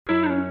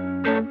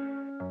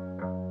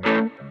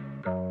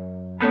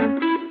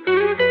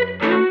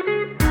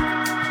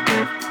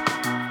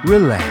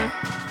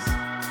relax.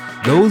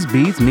 Those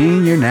beats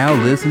mean you're now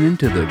listening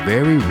to the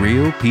very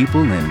real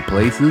people and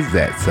places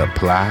that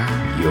supply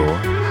your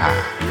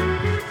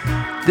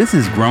high. This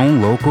is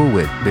Grown Local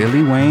with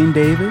Billy Wayne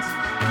Davis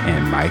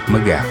and Mike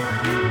McGowan.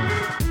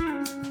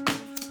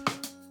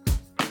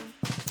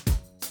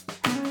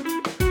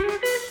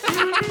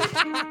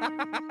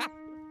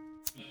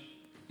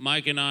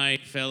 Mike and I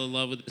fell in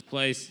love with this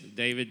place.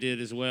 David did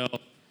as well.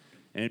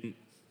 And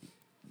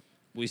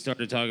we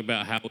started talking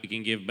about how we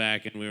can give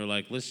back. And we were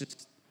like, let's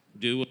just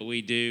do what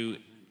we do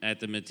at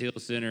the Mateel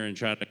Center and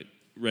try to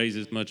raise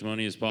as much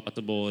money as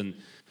possible. And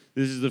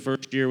this is the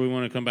first year. We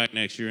want to come back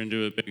next year and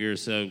do it bigger.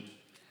 So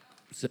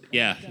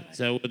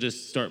we'll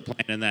just start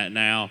planning that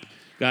now.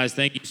 Guys,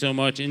 thank you so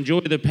much. Enjoy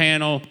the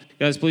panel.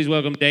 Guys, please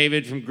welcome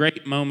David from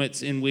Great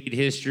Moments in Weed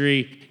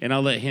History, and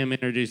I'll let him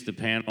introduce the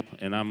panel,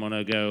 and I'm going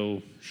to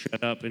go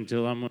shut up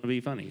until I'm going to be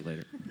funny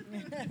later.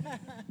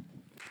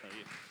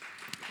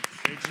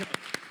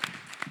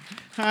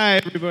 Hi,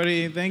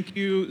 everybody. Thank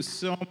you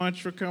so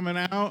much for coming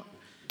out.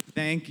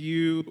 Thank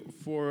you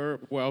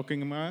for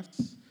welcoming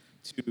us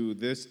to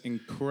this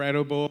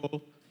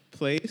incredible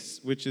place,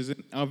 which is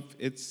in of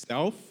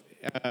itself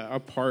a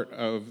part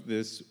of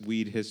this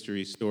weed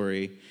history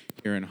story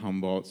here in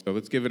Humboldt. So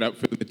let's give it up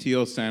for the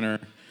Mateel Center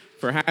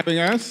for having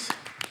us.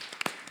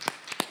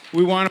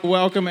 We want to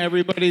welcome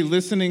everybody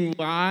listening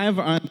live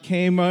on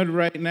KMUD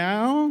right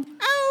now.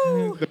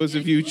 Oh! Those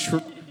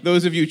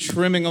of you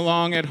trimming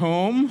along at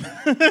home.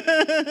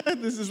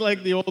 This is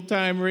like the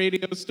old-time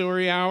radio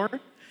story hour.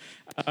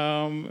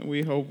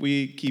 We hope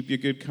we keep you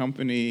good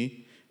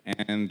company,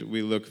 and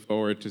we look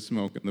forward to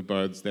smoking the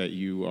buds that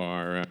you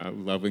are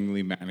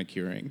lovingly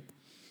manicuring.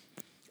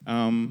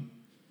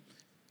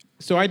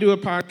 So I do a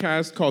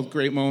podcast called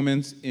Great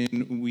Moments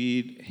in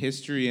Weed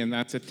History, and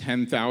that's a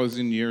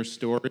 10,000-year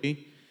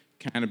story.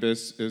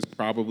 Cannabis is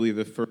probably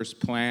the first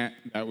plant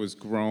that was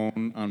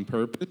grown on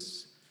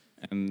purpose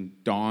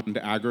and donned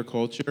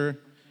agriculture.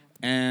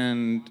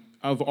 And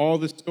of all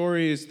the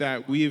stories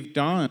that we've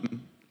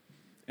done,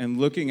 and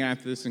looking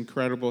at this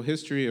incredible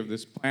history of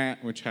this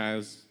plant, which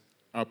has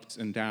ups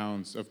and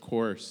downs, of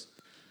course,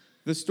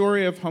 the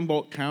story of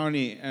Humboldt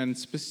County, and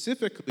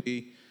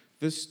specifically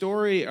the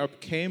story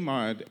of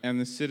KMUD and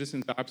the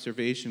Citizens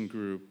Observation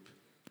Group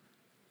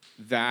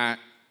that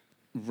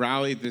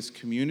rallied this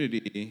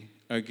community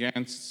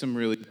against some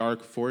really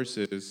dark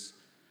forces,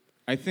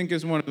 I think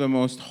is one of the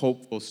most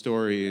hopeful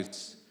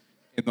stories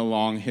in the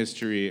long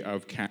history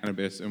of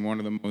cannabis, and one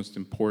of the most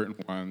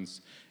important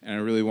ones. And I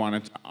really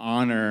wanted to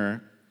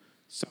honor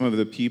some of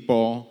the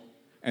people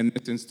and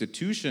this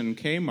institution,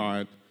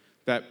 KMUD,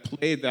 that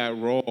played that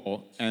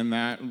role and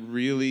that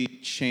really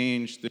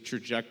changed the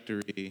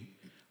trajectory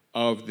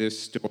of this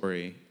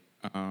story.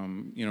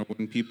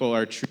 When people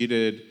are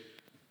treated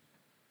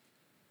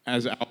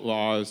as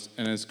outlaws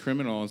and as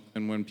criminals,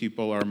 and when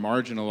people are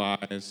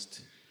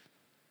marginalized,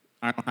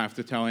 I don't have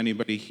to tell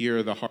anybody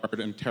here the hard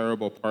and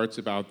terrible parts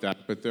about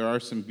that, but there are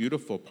some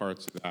beautiful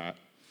parts of that,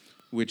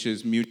 which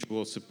is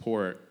mutual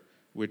support,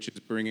 which is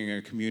bringing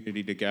a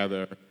community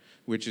together,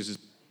 which is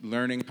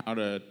learning how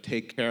to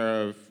take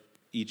care of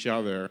each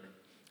other.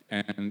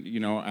 And,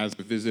 as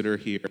a visitor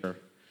here,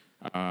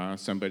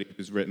 somebody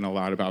who's written a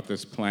lot about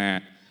this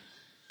plant,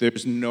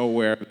 there's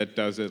nowhere that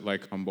does it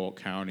like Humboldt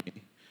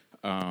County.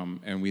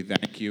 And we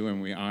thank you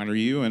and we honor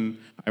you. And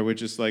I would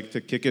just like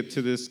to kick it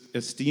to this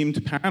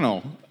esteemed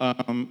panel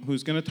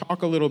who's going to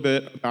talk a little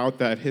bit about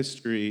that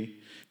history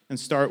and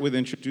start with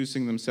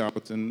introducing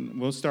themselves. And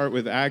we'll start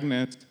with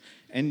Agnes.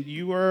 And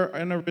you are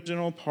an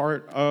original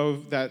part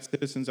of that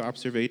Citizens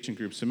Observation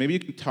Group. So maybe you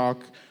can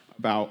talk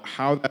about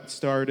how that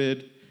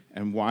started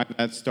and why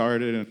that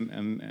started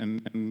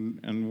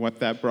and what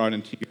that brought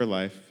into your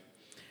life.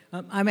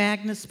 I'm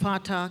Agnes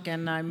Potok,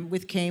 and I'm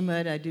with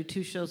KMUD. I do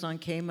 2 shows on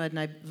KMUD, and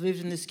I've lived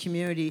in this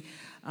community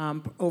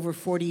over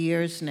 40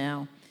 years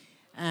now.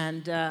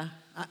 And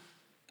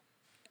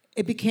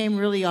it became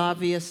really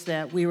obvious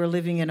that we were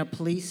living in a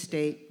police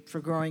state for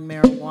growing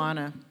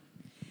marijuana.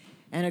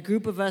 And a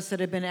group of us that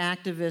had been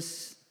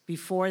activists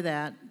before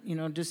that,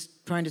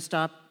 just trying to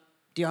stop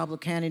Diablo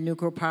Canyon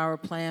nuclear power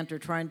plant or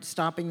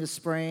stopping the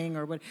spraying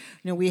or what,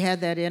 we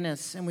had that in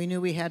us, and we knew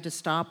we had to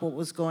stop what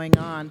was going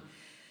on.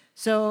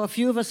 So a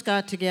few of us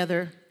got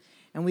together,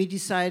 and we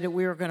decided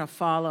we were going to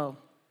follow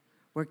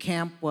where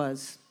camp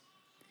was.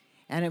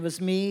 And it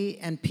was me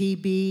and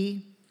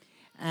PB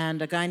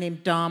and a guy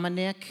named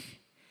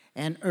Dominic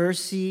and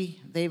Ursi.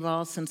 They've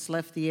all since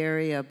left the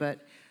area, but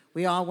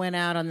we all went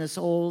out on this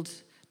old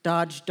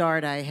Dodge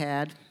Dart I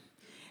had,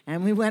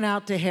 and we went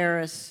out to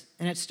Harris,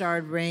 and it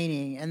started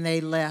raining, and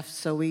they left.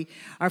 So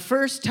our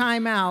first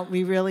time out,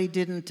 we really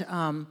didn't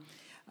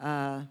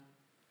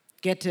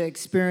get to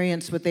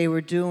experience what they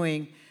were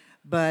doing,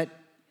 but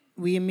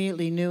we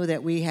immediately knew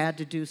that we had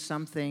to do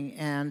something.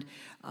 And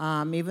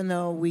even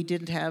though we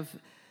didn't have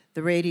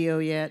the radio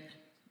yet,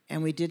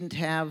 and we didn't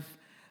have,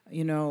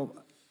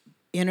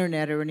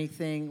 internet or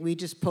anything, we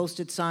just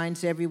posted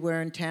signs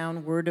everywhere in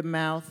town, word of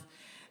mouth.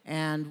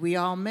 And we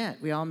all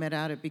met. We all met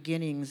out at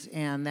Beginnings,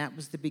 and that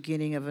was the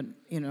beginning of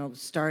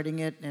starting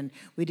it. And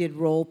we did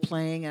role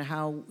playing and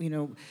how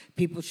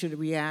people should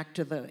react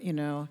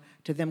to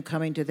to them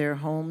coming to their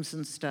homes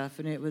and stuff.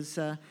 And it was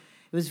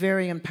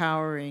very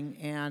empowering.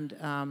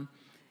 And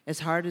as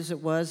hard as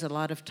it was, a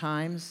lot of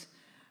times,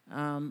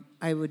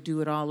 I would do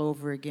it all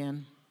over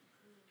again.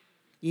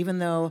 Even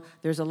though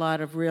there's a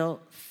lot of real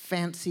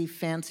fancy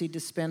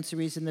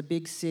dispensaries in the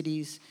big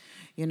cities.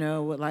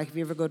 Like if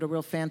you ever go to a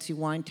real fancy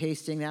wine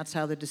tasting, that's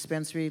how the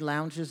dispensary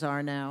lounges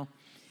are now.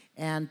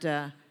 And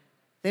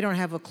they don't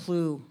have a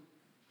clue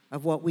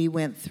of what we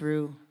went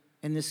through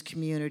in this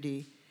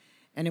community.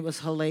 And it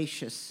was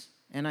hellacious.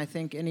 And I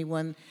think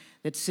anyone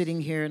that's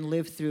sitting here and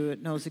lived through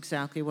it knows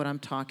exactly what I'm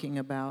talking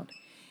about.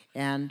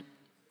 And,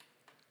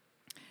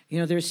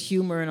 there's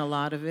humor in a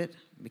lot of it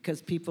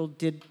because people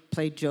did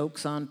try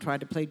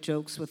to play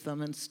jokes with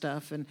them and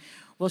stuff. And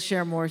we'll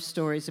share more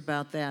stories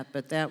about that.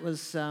 But that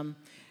was...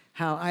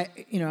 how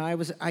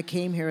I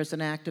came here as an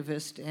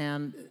activist,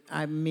 and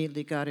I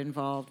immediately got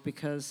involved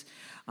because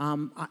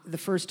the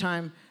first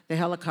time the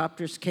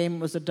helicopters came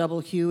was a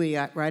double Huey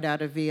right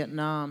out of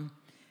Vietnam.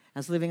 I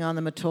was living on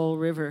the Mateel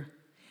River,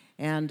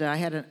 and I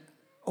had an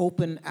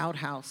open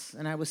outhouse,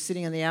 and I was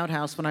sitting in the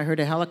outhouse when I heard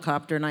a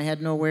helicopter, and I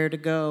had nowhere to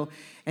go,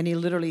 and he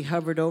literally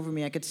hovered over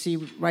me. I could see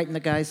right in the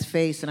guy's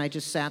face, and I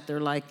just sat there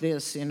like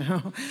this, and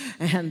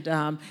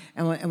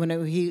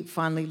when he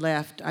finally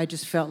left, I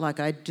just felt like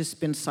I'd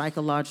just been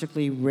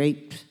psychologically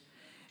raped,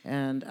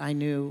 and I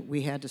knew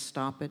we had to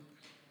stop it.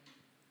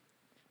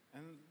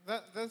 And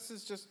this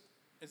is just,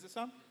 is this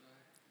on?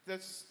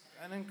 That's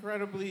an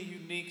incredibly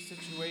unique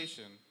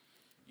situation.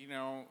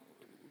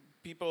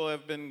 People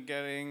have been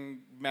getting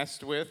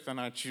messed with, and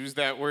I choose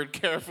that word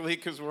carefully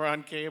because we're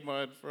on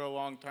KMUD for a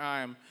long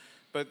time.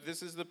 But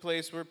this is the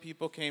place where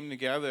people came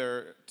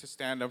together to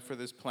stand up for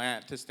this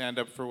plant, to stand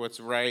up for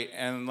what's right.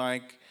 And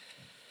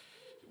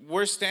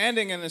we're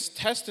standing in this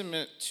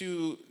testament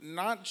to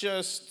not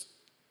just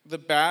the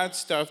bad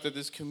stuff that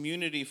this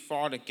community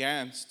fought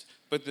against,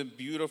 but the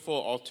beautiful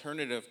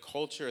alternative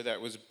culture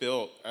that was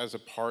built as a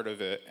part of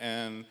it.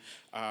 And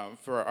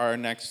for our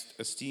next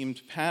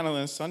esteemed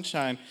panelist,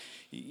 Sunshine,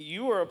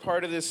 you were a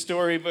part of this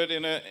story, but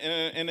in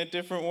a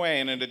different way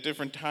and at a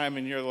different time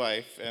in your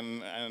life,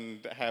 and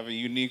have a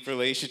unique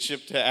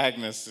relationship to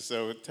Agnes.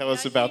 So tell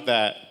us about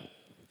that.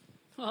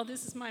 Well,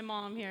 this is my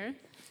mom here.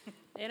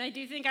 And I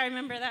do think I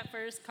remember that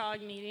first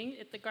COG meeting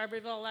at the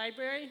Garberville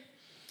Library.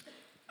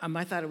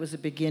 I thought it was the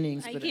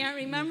Beginnings. I can't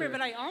remember,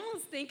 but I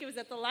almost think it was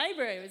at the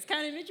library. It was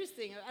kind of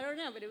interesting. I don't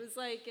know, but it was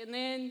and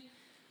then...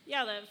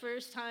 Yeah, that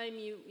first time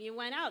you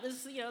went out,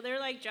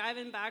 they're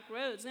driving back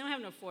roads. They don't have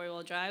no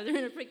four-wheel drive. They're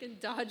in a freaking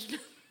Dodge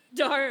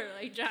Dart,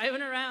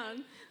 driving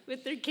around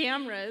with their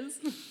cameras.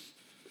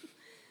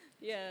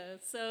 Yeah.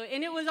 So,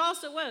 and it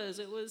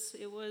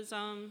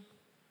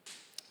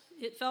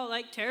felt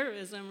like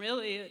terrorism.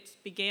 Really, it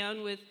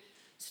began with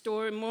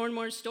more and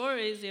more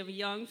stories of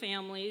young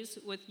families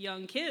with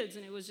young kids,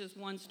 and it was just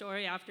one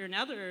story after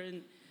another,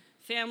 and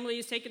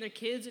families taking their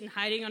kids and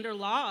hiding under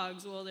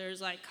logs. Well,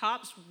 there's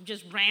cops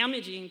just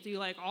ramaging through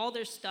all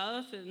their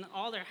stuff and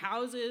all their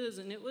houses,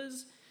 and it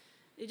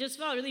just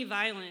felt really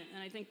violent.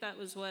 And I think that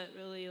was what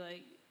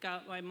really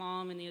got my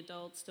mom and the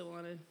adults to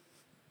want to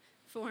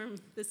form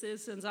the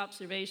Citizens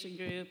Observation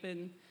Group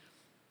and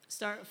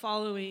start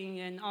following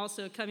and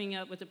also coming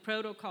up with a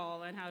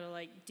protocol on how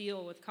to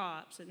deal with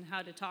cops and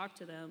how to talk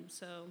to them.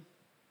 So.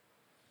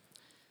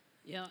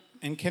 Yeah.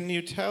 And can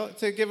you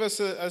give us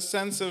a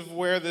sense of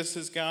where this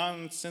has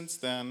gone since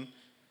then?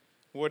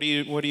 What do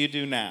you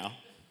do now?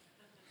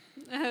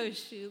 Oh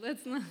shoot,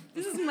 this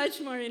is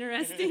much more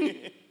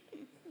interesting.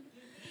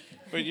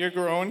 But you're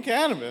growing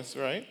cannabis,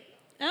 right?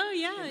 Oh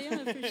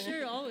yeah, for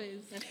sure, always.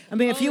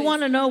 If you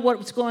want to know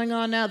what's going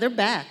on now, they're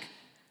back.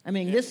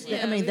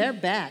 They're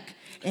back.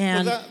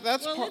 And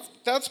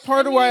that's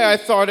part of why I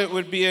thought it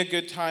would be a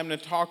good time to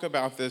talk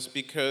about this,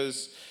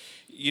 because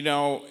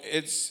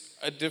it's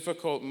a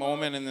difficult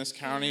moment in this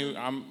county.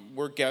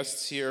 We're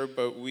guests here,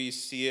 but we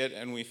see it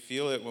and we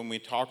feel it when we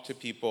talk to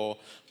people.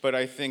 But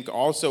I think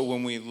also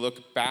when we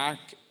look back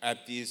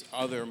at these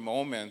other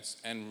moments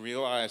and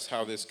realize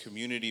how this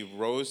community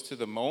rose to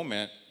the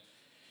moment,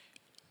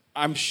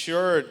 I'm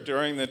sure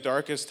during the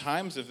darkest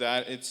times of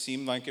that, it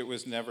seemed like it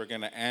was never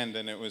going to end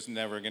and it was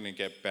never going to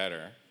get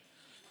better.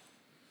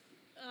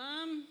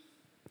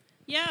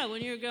 Yeah,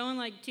 when you're growing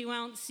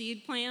 2-ounce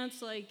seed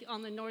plants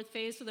on the north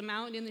face of the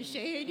mountain in the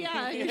shade,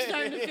 you're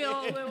starting to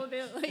feel a little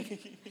bit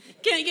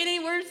can't get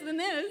any worse than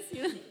this.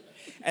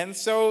 And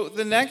so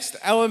the next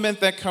element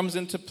that comes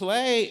into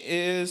play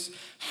is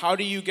how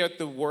do you get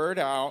the word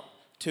out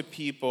to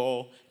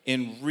people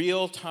in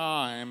real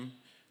time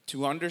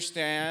to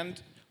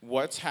understand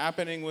what's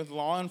happening with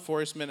law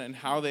enforcement and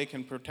how they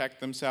can protect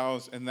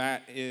themselves, and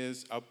that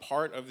is a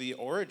part of the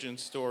origin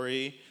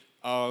story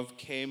of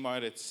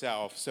KMUD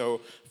itself.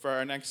 So for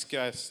our next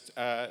guest,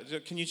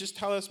 can you just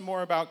tell us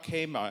more about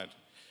KMUD?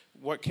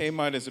 What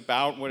KMUD is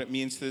about, what it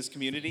means to this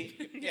community?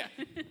 Yeah.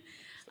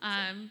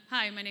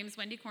 Hi, my name is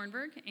Wendy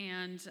Kornberg,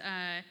 and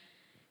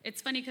It's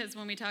funny because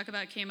when we talk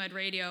about KMUD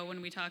Radio,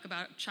 when we talk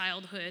about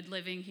childhood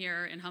living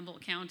here in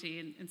Humboldt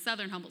County, in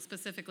southern Humboldt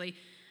specifically,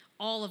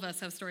 all of us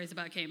have stories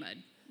about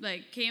KMUD.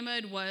 Like,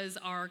 KMUD was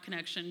our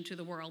connection to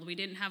the world. We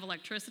didn't have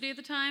electricity at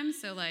the time,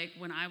 so like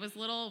when I was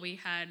little, we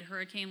had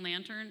hurricane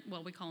lantern.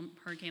 Well, we call them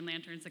hurricane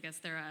lanterns. I guess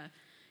they're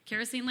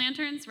kerosene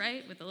lanterns,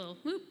 right, with a little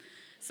whoop.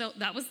 So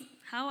that was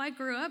how I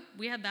grew up.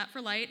 We had that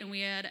for light, and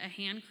we had a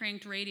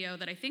hand-cranked radio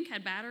that I think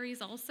had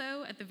batteries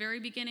also at the very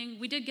beginning.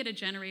 We did get a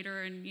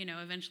generator, and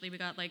eventually we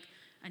got like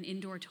an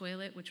indoor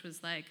toilet, which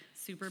was like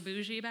super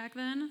bougie back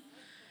then.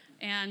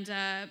 And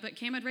but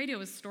KMUD Radio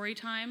was story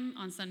time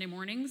on Sunday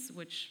mornings,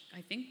 which I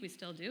think we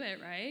still do it,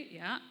 right?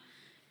 Yeah.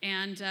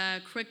 And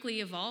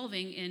quickly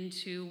evolving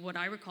into what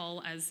I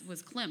recall as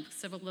was CLIMP,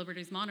 Civil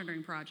Liberties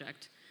Monitoring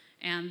Project.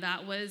 And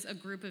that was a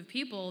group of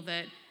people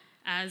that,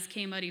 as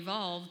KMUD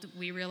evolved,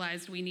 we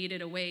realized we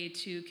needed a way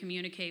to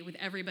communicate with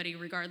everybody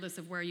regardless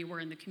of where you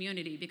were in the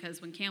community, because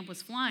when camp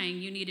was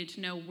flying, you needed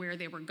to know where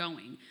they were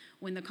going.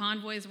 When the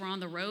convoys were on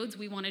the roads,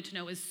 we wanted to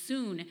know as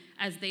soon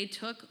as they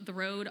took the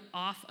road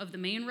off of the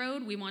main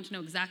road, we wanted to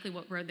know exactly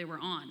what road they were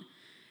on.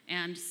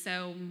 And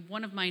so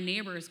one of my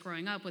neighbors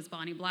growing up was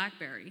Bonnie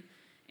Blackberry,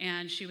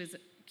 and she was a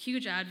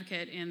huge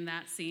advocate in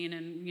that scene.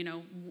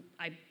 And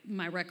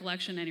my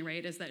recollection, at any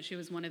rate, is that she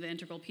was one of the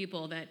integral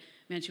people that,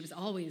 man, she was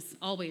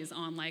always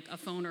on like a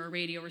phone or a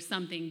radio or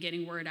something,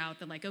 getting word out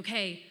that like,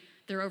 okay,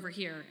 they're over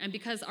here. And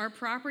because our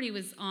property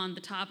was on the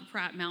top of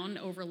Pratt Mountain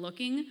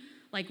overlooking,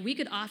 like we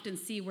could often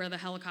see where the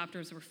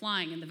helicopters were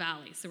flying in the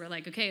valley. So we're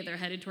like, okay, they're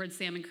headed towards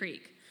Salmon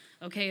Creek.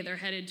 Okay, they're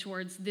headed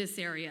towards this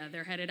area.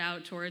 They're headed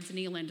out towards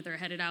Neeland. They're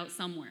headed out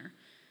somewhere.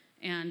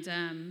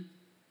 And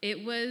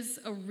it was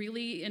a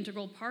really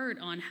integral part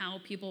on how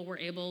people were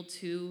able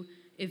to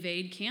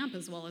evade camp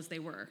as well as they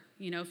were.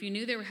 If you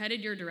knew they were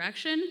headed your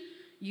direction,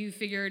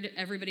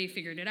 everybody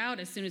figured it out.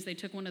 As soon as they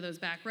took one of those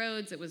back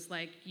roads, it was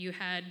like you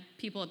had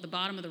people at the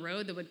bottom of the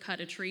road that would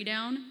cut a tree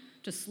down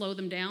to slow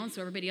them down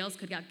so everybody else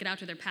could get out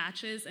to their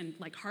patches and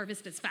like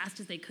harvest as fast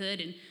as they could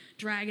and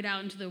drag it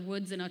out into the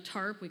woods in a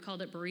tarp. We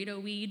called it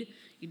burrito weed.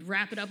 You'd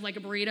wrap it up like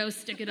a burrito,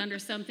 stick it under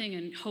something,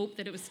 and hope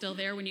that it was still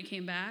there when you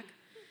came back.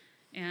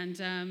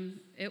 And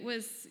it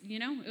was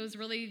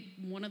really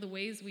one of the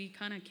ways we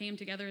kind of came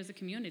together as a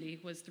community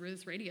was through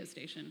this radio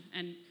station.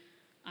 And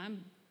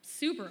I'm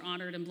super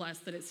honored and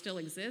blessed that it still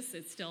exists.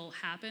 It still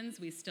happens.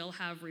 We still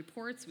have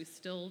reports. We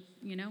still,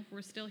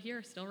 we're still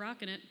here, still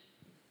rocking it.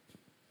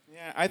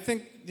 Yeah, I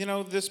think,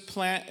 this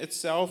plant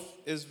itself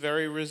is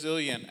very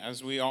resilient,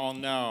 as we all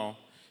know,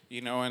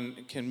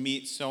 and can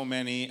meet so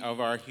many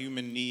of our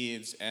human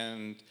needs.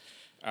 And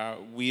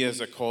we as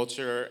a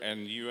culture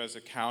and you as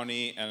a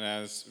county and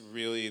as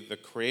really the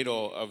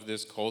cradle of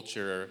this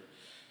culture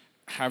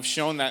have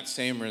shown that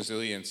same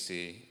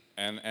resiliency.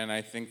 And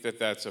I think that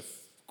that's a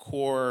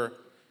core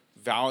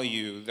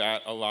value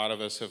that a lot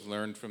of us have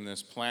learned from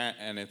this plant,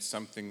 and it's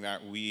something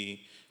that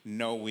we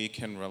know we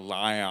can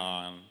rely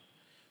on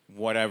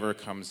whatever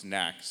comes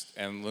next.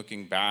 And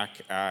looking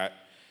back at,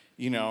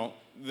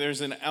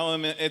 there's an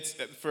element, it's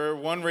for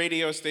one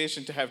radio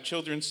station to have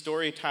children's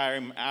story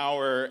time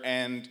hour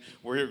and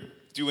we're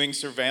doing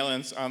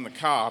surveillance on the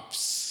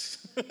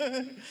cops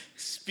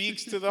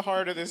speaks to the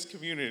heart of this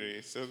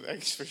community. So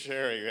thanks for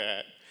sharing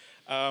that.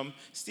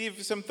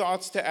 Steve, some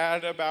thoughts to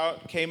add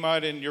about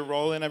KMUD and your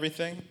role in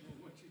everything? Well,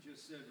 what you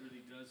just said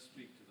really does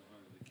speak to the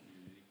heart of the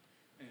community.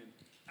 And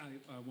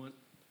I want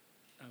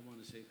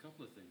to say a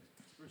couple of things.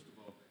 First of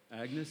all,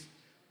 Agnes,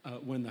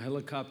 when the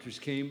helicopters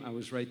came, I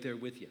was right there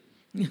with you.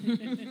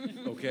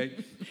 Okay?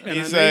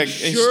 And I made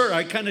sure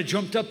I kind of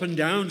jumped up and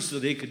down so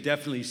they could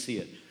definitely see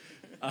it.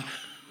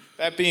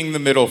 That being the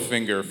middle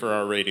finger for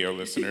our radio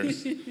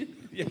listeners.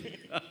 Yeah,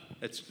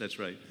 that's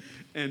right.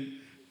 And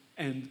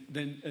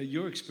then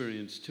your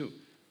experience too,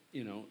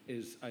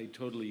 is I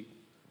totally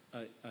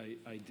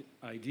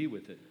ID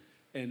with it.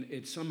 And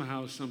it's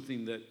somehow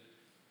something that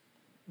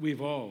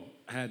we've all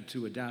had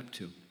to adapt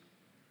to.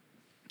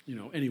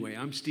 Anyway,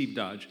 I'm Steve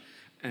Dodge,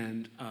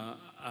 and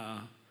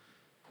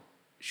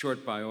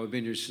short bio, I've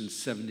been here since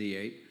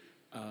 '78.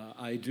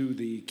 I do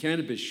the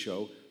cannabis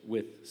show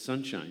with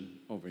Sunshine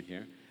over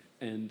here,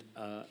 and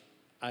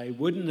I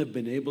wouldn't have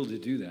been able to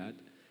do that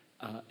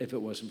if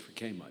it wasn't for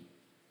KMUD.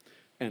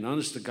 And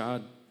honest to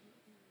God,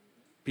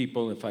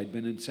 people, if I'd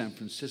been in San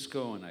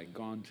Francisco and I'd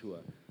gone to a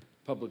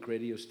public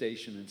radio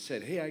station and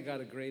said, hey, I got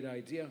a great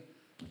idea,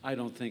 I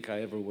don't think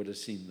I ever would have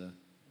seen the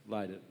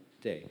light of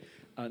day.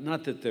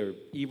 Not that they're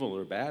evil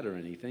or bad or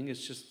anything,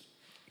 it's just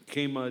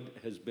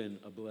KMUD has been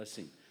a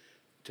blessing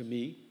to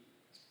me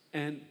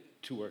and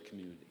to our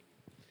community.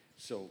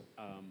 So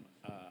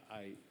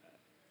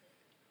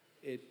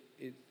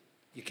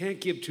you can't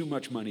give too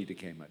much money to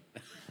KMUD.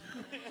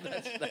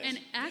 that's. And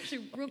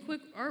actually, real quick,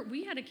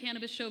 we had a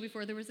cannabis show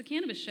before there was a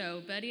cannabis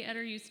show. Betty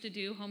Etter used to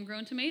do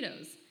homegrown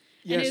tomatoes.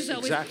 Yes,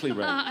 always, exactly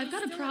right. I've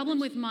got a problem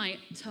with my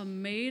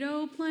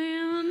tomato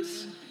plant.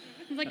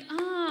 I'm like,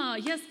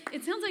 yes,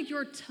 it sounds like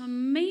your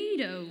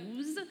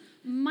tomatoes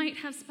might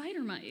have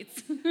spider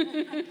mites.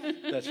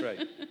 That's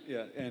right.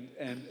 Yeah, and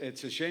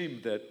it's a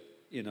shame that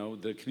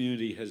the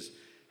community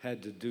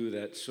had to do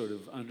that sort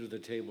of under the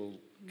table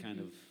kind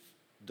of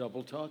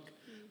double talk.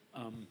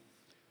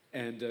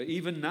 And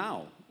even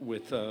now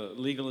with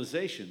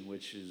legalization,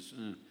 which is,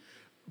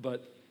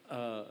 but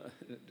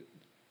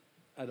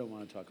I don't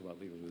want to talk about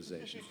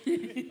legalization.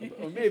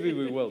 Or maybe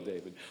we will,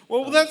 David.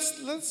 Well,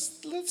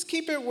 let's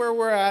keep it where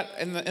we're at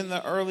in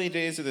the early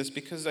days of this,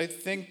 because I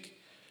think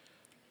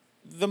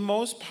the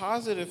most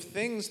positive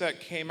things that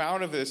came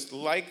out of this,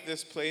 like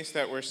this place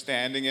that we're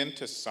standing in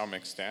to some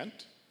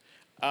extent,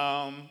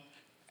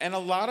 and a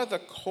lot of the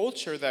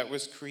culture that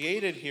was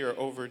created here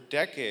over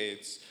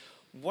decades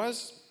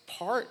was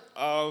part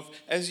of,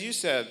 as you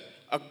said,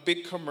 a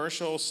big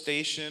commercial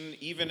station,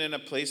 even in a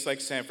place like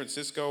San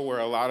Francisco where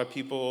a lot of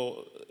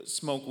people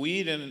smoke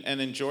weed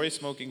and enjoy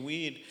smoking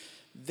weed.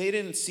 They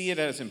didn't see it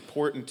as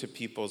important to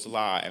people's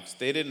lives.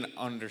 They didn't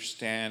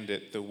understand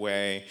it the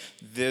way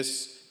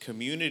this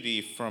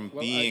community, from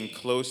being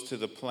close to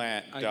the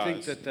plant, does. I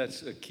think that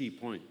that's a key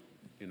point,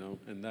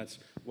 and that's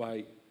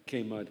why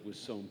KMUD was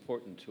so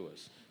important to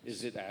us,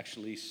 is it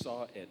actually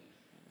saw it,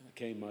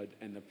 KMUD,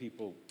 and the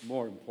people,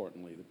 more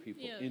importantly, the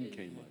people in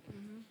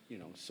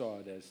KMUD, saw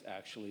it as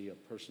actually a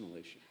personal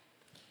issue.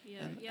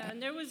 Yeah, and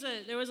there's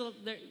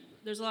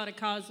a lot of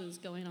causes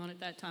going on at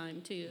that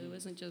time too. It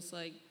wasn't just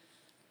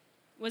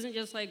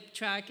like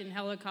track and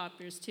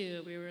helicopters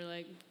too. We were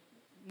like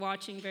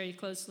watching very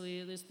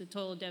closely the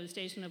total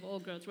devastation of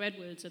old growth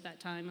redwoods at that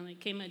time, and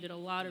KMUD did a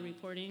lot of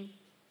reporting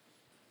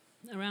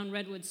around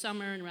redwood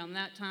summer, and around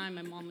that time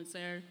my mom was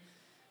there.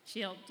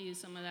 She helped do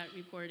some of that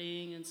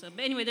reporting, and so.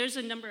 But anyway, there's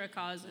a number of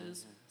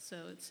causes,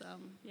 so it's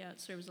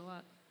it serves a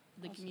lot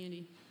for the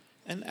community.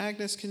 And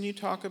Agnes, can you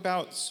talk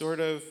about sort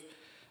of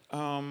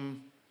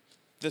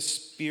the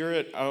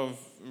spirit of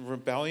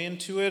rebellion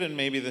to it, and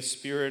maybe the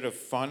spirit of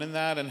fun in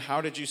that, and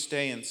how did you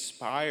stay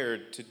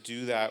inspired to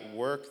do that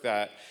work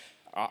that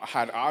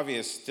had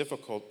obvious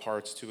difficult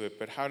parts to it,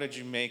 but how did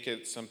you make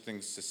it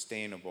something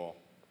sustainable?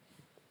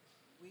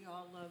 We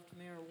all loved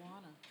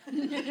marijuana.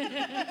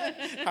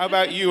 How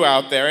about you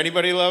out there?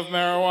 Anybody love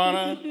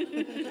marijuana?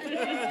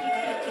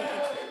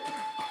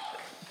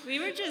 We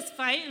were just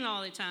fighting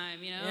all the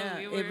time, Yeah,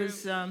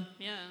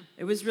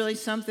 it was really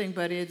something,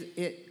 but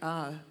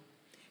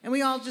and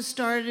we all just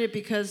started it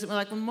because,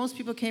 like, when most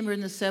people came here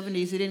in the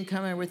 70s, they didn't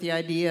come here with the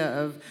idea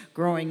of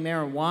growing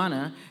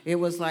marijuana. It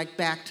was like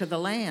back to the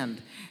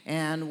land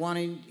and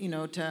wanting,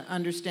 to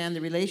understand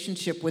the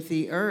relationship with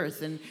the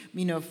earth and,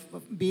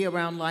 be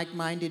around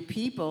like-minded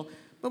people.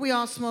 But we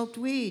all smoked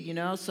weed,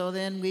 so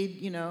then we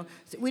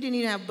didn't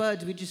even have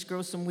buds. We'd just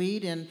grow some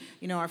weed, and,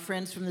 our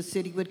friends from the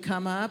city would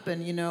come up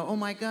and, oh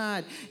my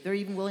God, they're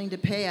even willing to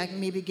pay. I can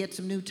maybe get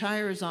some new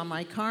tires on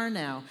my car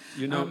now.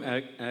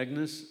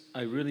 Agnes,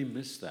 I really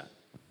miss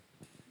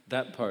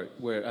that part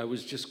where I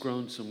was just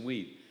growing some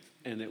weed,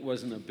 and it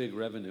wasn't a big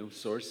revenue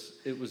source.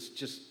 I was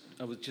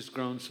just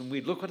growing some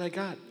weed. Look what I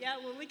got. Yeah,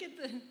 well, look at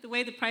the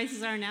way the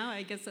prices are now.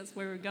 I guess that's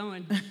where we're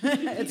going.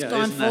 It's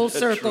gone full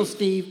circle,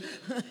 Steve.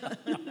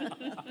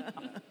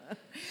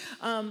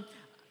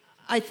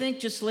 I think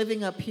just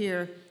living up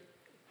here,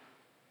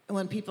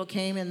 when people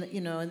came in the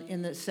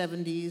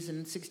 70s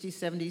and 60s,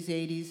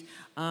 70s,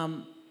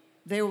 80s,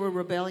 they were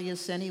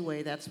rebellious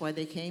anyway. That's why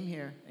they came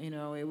here.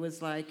 It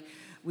was like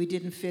we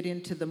didn't fit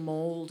into the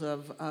mold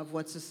of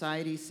what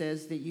society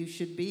says that you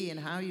should be and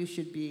how you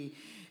should be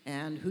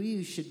and who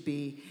you should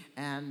be.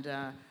 And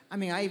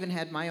I even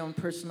had my own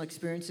personal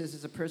experiences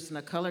as a person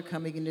of color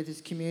coming into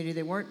this community.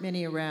 There weren't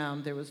many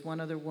around. There was one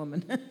other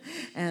woman.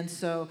 And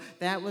so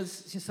that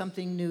was just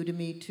something new to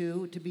me,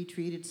 too, to be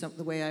treated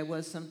the way I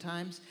was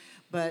sometimes.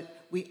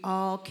 But we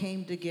all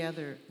came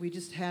together. We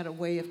just had a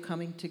way of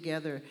coming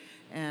together.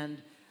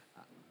 And,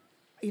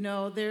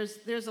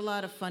 there's a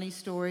lot of funny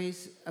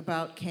stories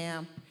about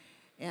camp.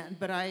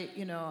 But I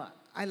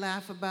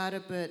laugh about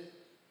it. But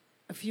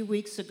a few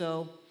weeks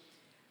ago,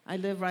 I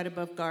live right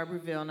above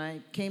Garberville, and I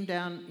came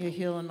down a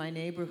hill in my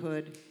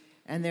neighborhood,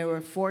 and there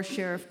were 4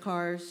 sheriff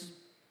cars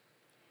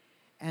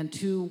and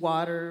 2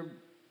 water,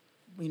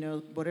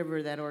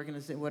 whatever that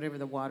organization, whatever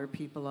the water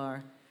people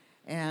are,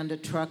 and a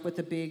truck with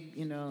the big,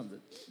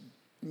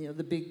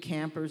 the big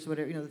campers,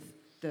 whatever,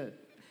 the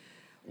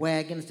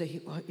wagons to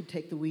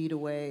take the weed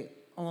away.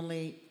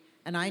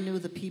 And I knew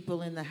the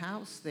people in the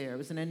house there. It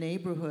was in a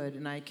neighborhood,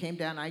 and I came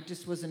down. I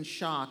just was in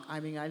shock. I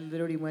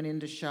literally went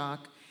into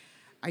shock.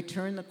 I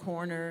turned the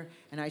corner,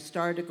 and I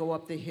started to go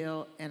up the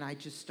hill, and I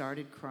just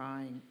started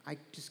crying. I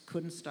just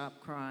couldn't stop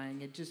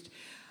crying.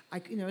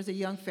 It was a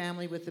young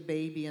family with a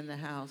baby in the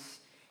house,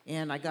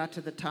 and I got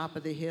to the top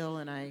of the hill,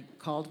 and I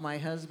called my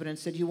husband and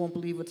said, "You won't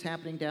believe what's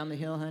happening down the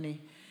hill, honey."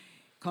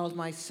 Called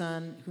my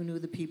son, who knew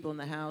the people in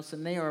the house,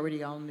 and they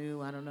already all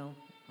knew. I don't know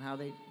how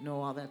they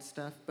know all that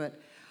stuff,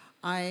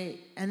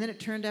 and then it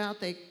turned out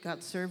they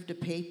got served a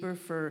paper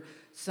for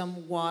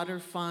some water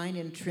fine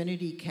in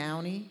Trinity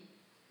County.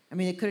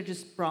 They could have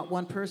just brought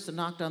one person,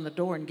 knocked on the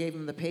door, and gave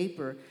them the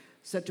paper.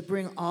 So to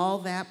bring all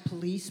that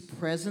police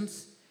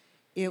presence,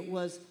 it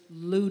was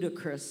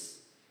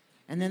ludicrous.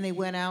 And then they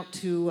went out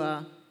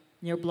to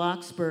near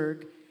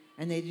Bloxburg,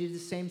 And they did the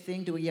same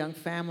thing to a young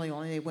family,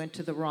 only they went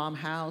to the wrong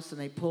house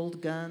and they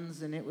pulled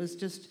guns, and it was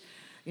just,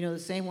 the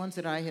same ones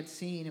that I had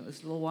seen. It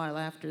was a little while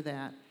after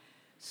that.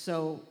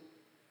 So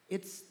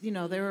it's,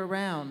 they're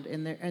around,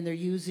 and they're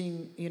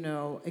using,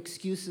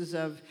 excuses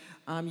of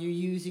you're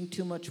using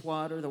too much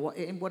water,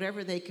 and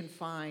whatever they can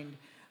find,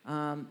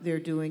 they're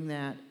doing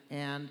that.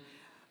 And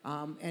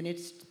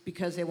it's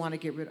because they want to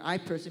get rid, I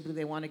personally believe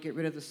they want to get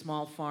rid of the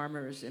small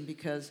farmers, and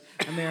because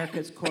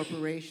America's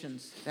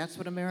corporations. That's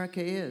what America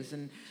is.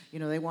 And,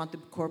 they want the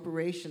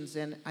corporations.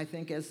 And I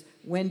think, as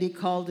Wendy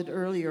called it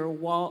earlier,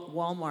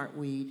 Walmart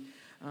weed.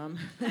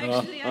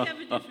 Actually, I have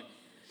a different,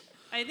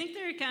 I think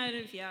they're kind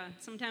of,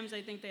 sometimes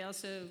I think they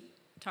also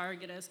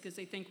target us because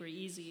they think we're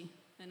easy.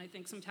 And I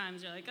think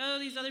sometimes they're like, oh,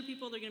 these other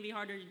people, they're going to be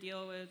harder to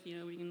deal with.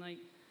 We can,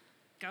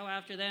 go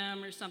after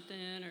them or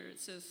something, or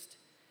it's just...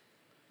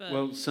 But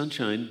well,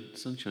 Sunshine,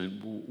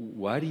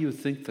 why do you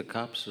think the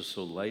cops are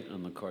so light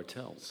on the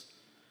cartels?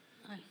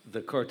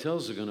 The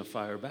cartels are going to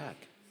fire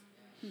back,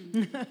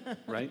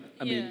 right?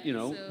 I mean,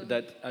 so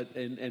that,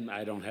 and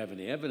I don't have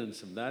any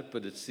evidence of that,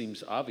 but it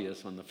seems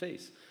obvious on the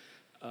face.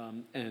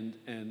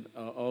 And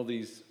all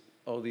these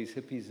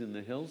hippies in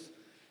the hills,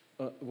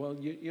 well,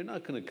 you're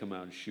not going to come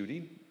out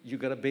shooting. You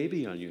got a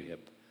baby on your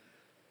hip.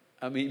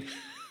 I mean...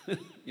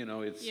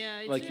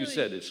 it's like you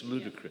said, it's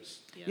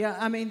ludicrous. Yeah,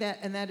 I mean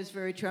that is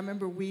very true. I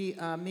remember me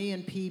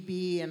and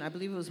PB, and I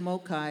believe it was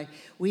Mokai,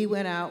 we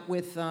went out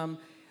with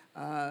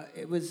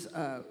it was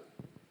a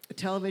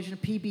television,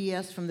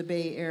 PBS from the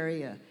Bay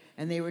Area,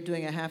 and they were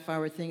doing a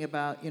half-hour thing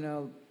about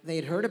they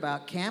had heard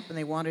about camp and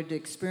they wanted to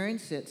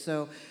experience it.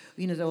 So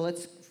we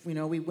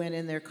went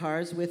in their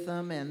cars with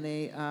them, and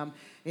they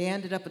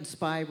ended up in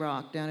Spy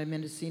Rock down in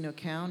Mendocino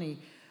County,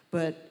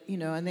 but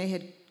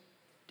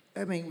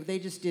and they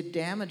just did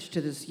damage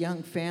to this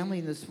young family.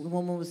 And this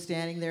woman was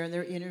standing there, and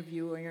they're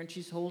interviewing her, and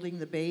she's holding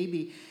the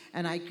baby.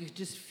 And I could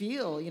just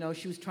feel,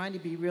 she was trying to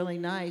be really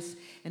nice.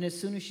 And as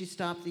soon as she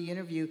stopped the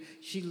interview,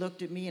 she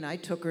looked at me, and I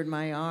took her in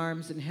my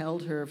arms and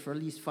held her for at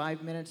least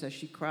 5 minutes as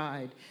she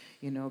cried,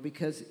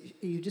 because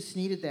you just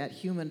needed that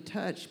human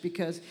touch,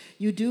 because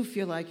you do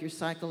feel like you're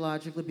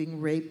psychologically being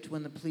raped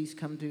when the police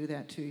come do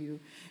that to you.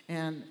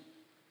 And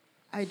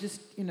I just,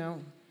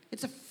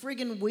 it's a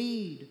friggin'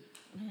 weed.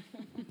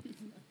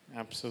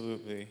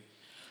 Absolutely.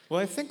 Well,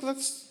 I think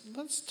let's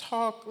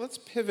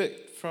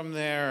pivot from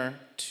there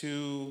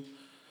to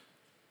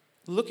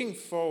looking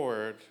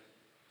forward.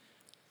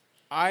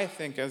 I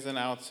think, as an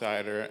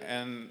outsider,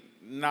 and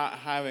not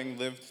having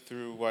lived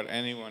through what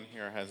anyone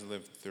here has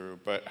lived through,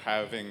 but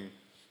having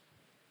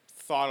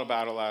thought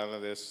about a lot of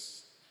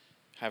this,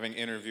 having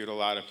interviewed a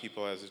lot of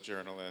people as a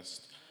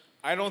journalist,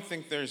 I don't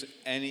think there's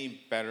any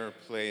better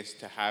place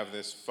to have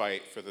this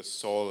fight for the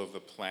soul of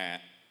the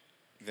plant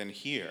than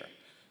here.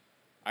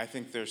 I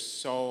think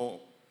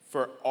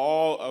for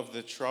all of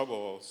the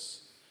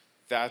troubles,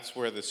 that's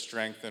where the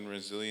strength and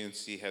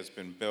resiliency has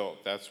been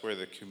built. That's where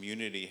the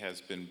community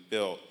has been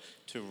built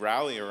to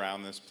rally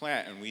around this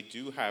plant. And we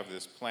do have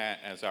this plant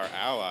as our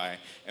ally,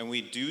 and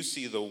we do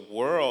see the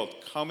world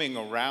coming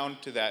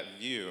around to that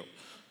view.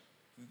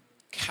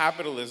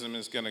 Capitalism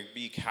is going to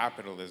be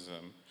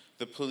capitalism.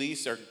 The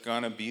police are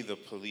going to be the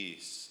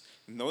police.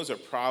 And those are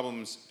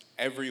problems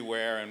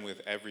everywhere and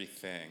with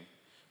everything.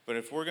 But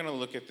if we're going to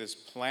look at this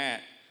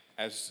plant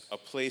as a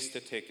place to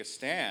take a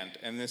stand,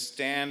 and this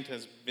stand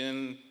has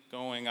been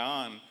going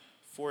on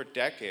for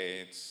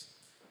decades,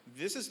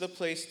 this is the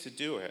place to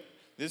do it.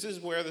 This is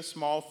where the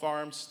small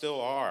farms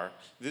still are.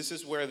 This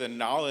is where the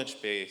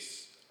knowledge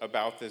base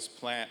about this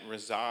plant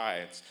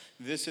resides.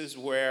 This is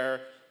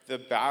where the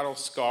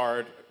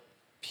battle-scarred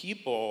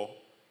people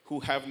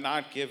who have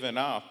not given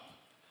up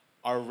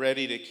are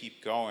ready to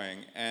keep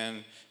going.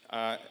 And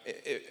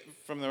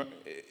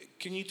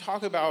can you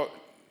talk about,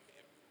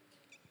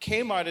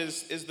 KMUD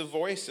is the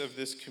voice of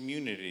this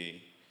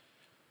community.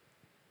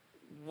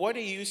 What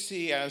do you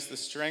see as the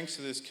strengths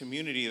of this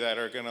community that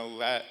are going to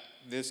let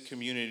this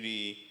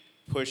community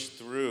push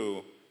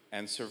through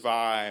and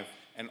survive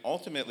and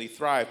ultimately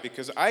thrive?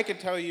 Because I can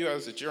tell you,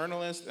 as a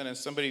journalist and as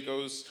somebody who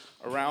goes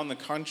around the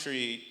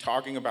country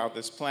talking about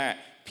this plant,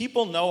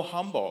 people know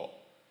Humboldt,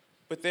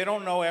 but they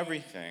don't know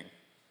everything.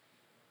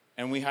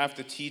 And we have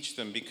to teach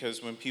them,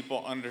 because when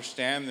people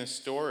understand this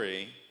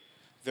story,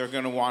 they're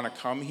going to want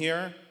to come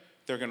here.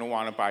 They're going to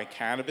want to buy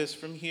cannabis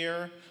from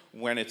here.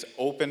 When it's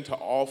open to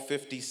all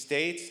 50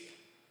 states,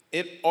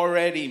 it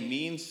already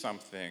means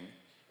something.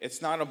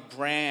 It's not a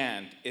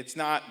brand. It's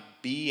not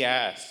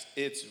BS.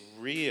 It's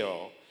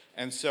real.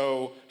 And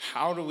so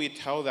how do we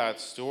tell that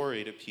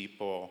story to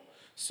people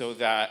so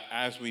that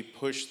as we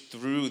push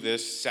through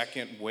this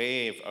second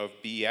wave of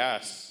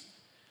BS,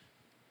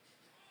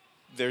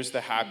 there's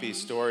the happy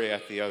story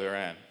at the other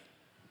end?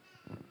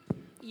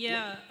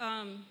 Yeah,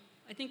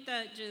 I think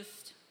that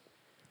just...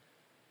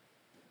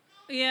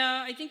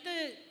 Yeah, I think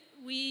that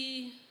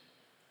we,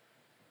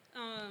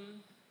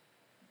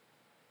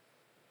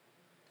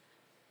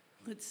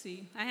 let's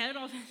see, I had it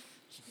all,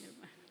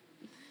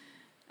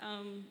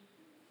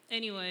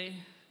 anyway,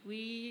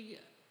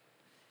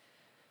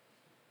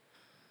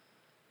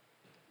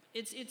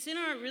 it's in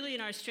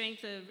our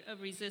strength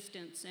of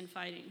resistance and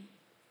fighting.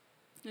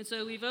 And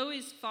so we've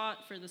always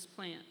fought for this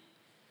plant.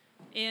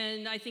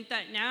 And I think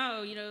that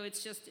now,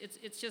 it's just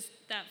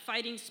that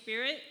fighting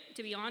spirit,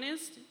 to be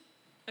honest.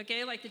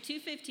 Okay, like the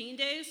 215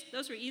 days,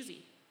 those were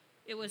easy.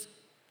 It was,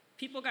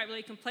 people got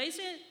really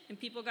complacent and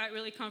people got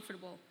really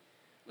comfortable.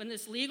 When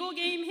this legal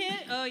game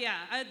hit, oh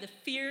yeah, the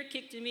fear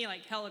kicked in me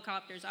like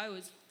helicopters. I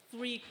was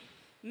freaked,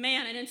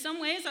 man. And in some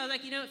ways, I was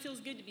like, it feels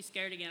good to be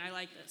scared again. I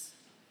like this.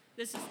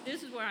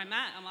 This is where I'm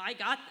at. I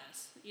got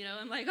this.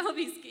 I'm like, all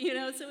these,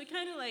 so it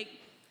kind of like,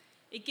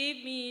 it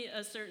gave me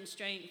a certain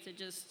strength to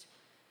just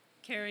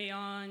carry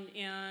on.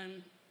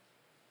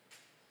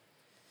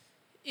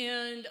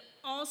 And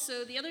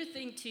also, the other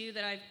thing, too,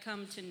 that I've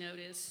come to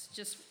notice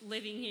just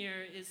living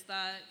here is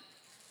that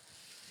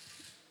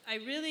I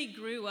really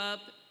grew up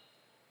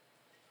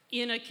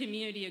in a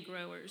community of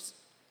growers.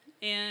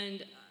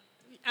 And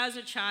as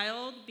a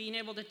child, being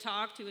able to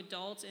talk to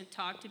adults and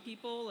talk to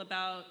people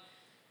about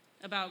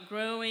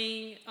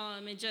growing,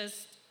 and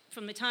just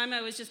from the time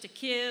I was just a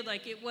kid,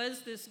 like it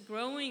was this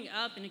growing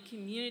up in a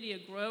community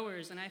of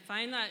growers. And I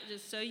find that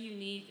just so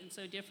unique and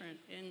so different.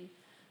 And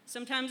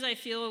sometimes I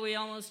feel we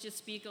almost just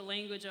speak a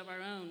language of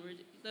our own.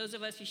 Those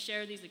of us who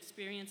share these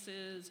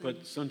experiences.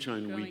 But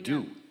Sunshine, we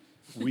do.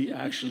 We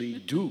actually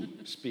do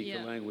speak a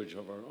language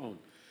of our own.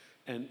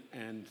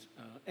 And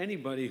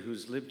anybody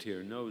who's lived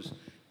here knows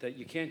that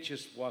you can't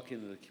just walk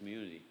into the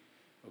community,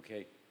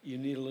 okay? You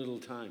need a little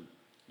time.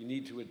 You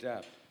need to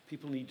adapt.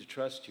 People need to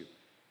trust you,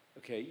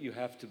 okay? You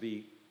have to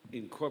be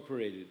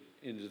incorporated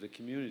into the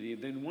community.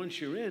 And then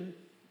once you're in,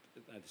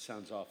 that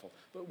sounds awful,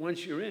 but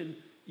once you're in,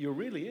 you're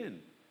really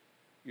in.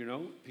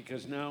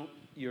 Because now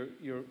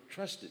you're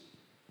trusted,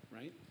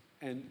 right?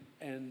 And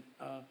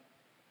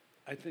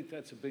I think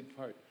that's a big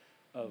part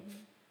of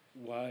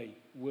why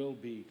we'll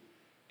be,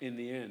 in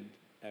the end,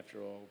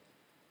 after all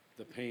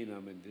the pain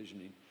I'm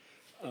envisioning,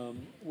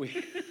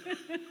 we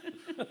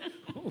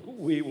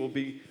will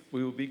be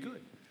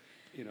good,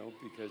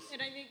 because.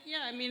 And I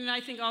think,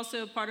 I think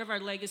also part of our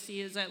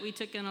legacy is that we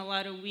took in a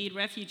lot of weed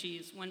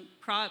refugees once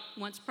Prop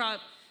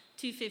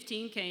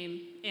 215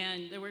 came,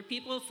 and there were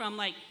people from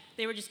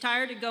they were just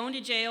tired of going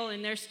to jail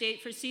in their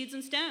state for seeds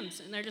and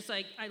stems. And they're just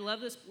like, I love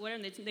this.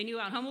 And they knew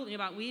about Humboldt, they knew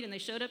about weed, and they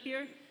showed up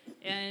here.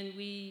 And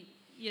we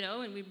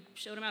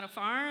showed them how to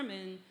farm.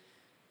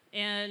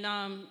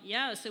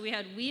 So we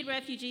had weed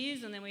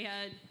refugees, and then we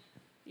had,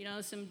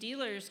 some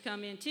dealers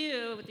come in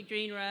too with the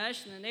green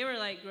rush. And then they were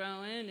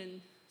growing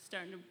and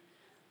starting to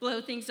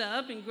blow things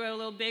up and grow a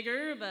little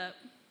bigger. But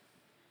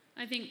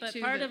I think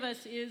part of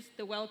us is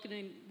the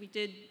welcoming. We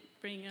did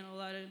bring in a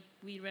lot of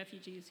weed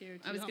refugees here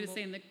to I was going to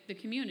Humboldt. say the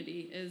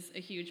community is a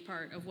huge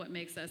part of what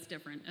makes us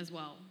different as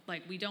well.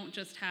 We don't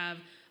just have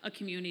a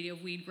community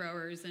of weed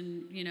growers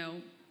and,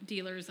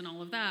 dealers and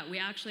all of that. We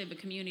actually have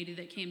a community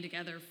that came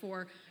together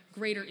for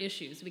greater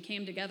issues. We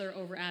came together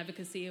over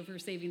advocacy, over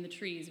saving the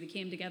trees. We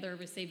came together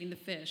over saving the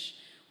fish.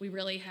 We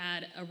really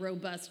had a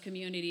robust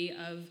community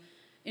of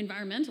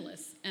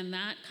environmentalists, and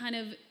that kind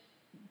of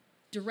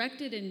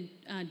directed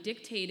and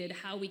dictated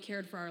how we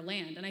cared for our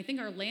land. And I think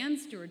our land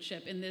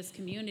stewardship in this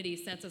community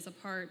sets us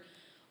apart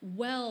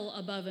well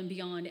above and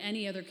beyond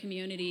any other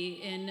community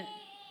in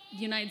the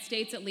United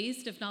States, at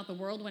least, if not the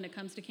world, when it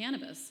comes to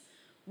cannabis.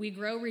 We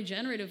grow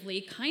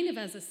regeneratively kind of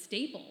as a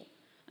staple.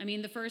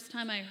 The first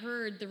time I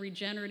heard the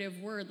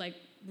regenerative word,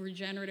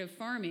 regenerative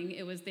farming,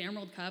 it was the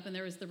Emerald Cup, and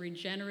there was the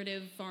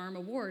Regenerative Farm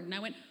Award. And I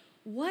went,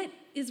 what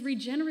is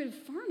regenerative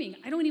farming?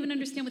 I don't even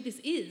understand what this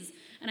is.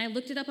 And I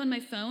looked it up on my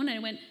phone, and I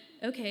went,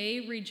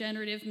 okay,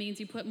 regenerative means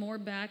you put more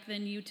back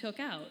than you took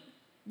out.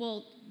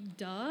 Well,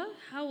 duh,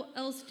 how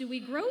else do we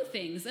grow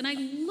things? And I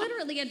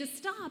literally had to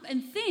stop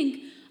and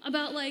think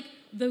about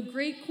the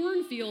great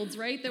cornfields,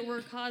 right, that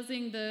were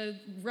causing the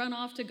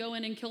runoff to go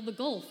in and kill the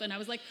Gulf. And I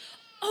was like,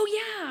 oh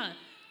yeah,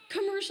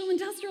 commercial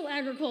industrial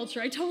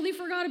agriculture. I totally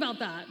forgot about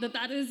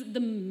that is the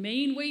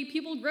main way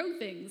people grow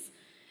things.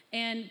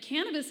 And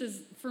cannabis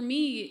is, for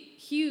me,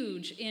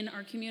 huge in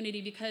our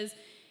community because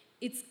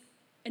it's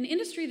an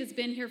industry that's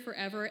been here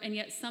forever, and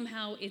yet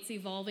somehow it's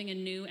evolving a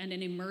new and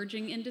an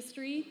emerging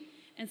industry.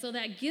 And so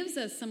that gives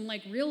us some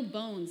real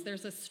bones.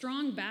 There's a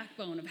strong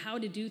backbone of how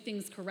to do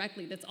things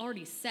correctly that's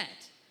already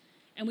set.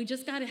 And we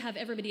just got to have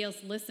everybody else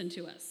listen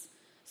to us.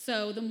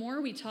 So the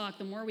more we talk,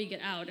 the more we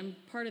get out. And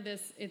part of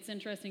this, it's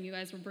interesting, you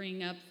guys were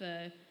bringing up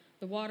the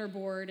Water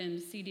Board and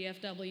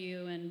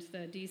CDFW and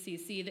the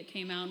DCC that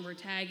came out and were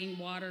tagging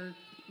water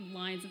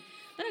lines.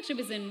 That actually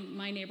was in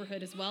my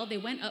neighborhood as well. They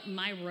went up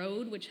my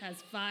road, which has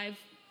 5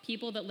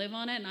 people that live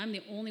on it, and I'm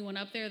the only one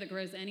up there that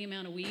grows any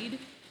amount of weed.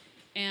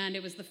 And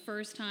it was the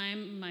first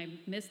time I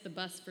missed the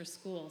bus for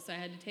school, so I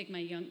had to take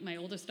my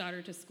oldest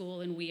daughter to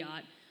school in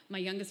Weot. My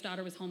youngest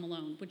daughter was home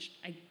alone, which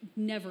I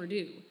never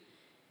do.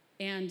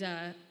 And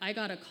I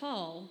got a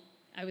call.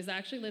 I was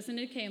actually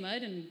listening to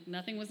KMUD, and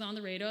nothing was on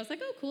the radio. I was like,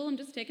 oh, cool, I'm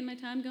just taking my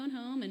time going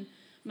home. And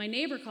my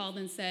neighbor called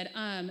and said,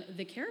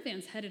 the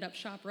caravan's headed up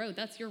Shop Road.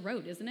 That's your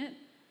road, isn't it?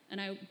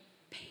 And I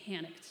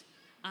panicked.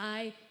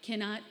 I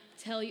cannot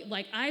tell you,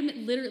 like,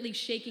 I'm literally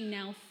shaking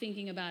now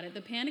thinking about it.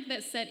 The panic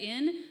that set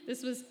in,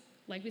 this was,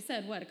 like we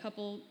said, what,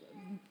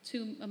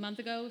 a month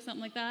ago,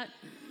 something like that?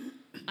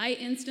 I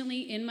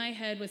instantly, in my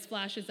head, was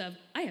flashes of,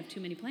 I have too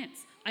many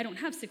plants. I don't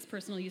have 6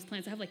 personal use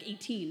plants. I have like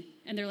 18,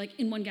 and they're like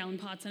in 1-gallon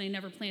pots, and I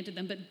never planted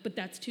them, but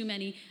that's too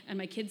many, and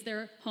my kids,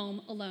 they're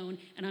home alone,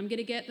 and I'm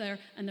gonna get there,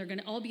 and they're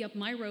gonna all be up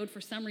my road for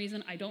some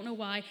reason, I don't know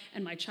why,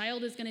 and my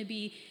child is gonna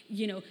be,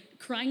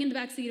 crying in the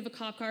backseat of a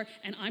cop car,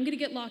 and I'm gonna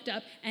get locked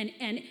up, and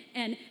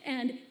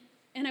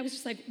I was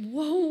just like,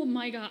 whoa,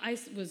 my God. I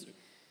was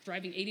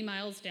driving 80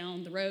 miles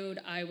down the road.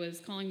 I was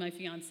calling my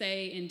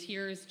fiance in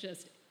tears,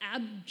 just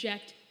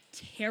abject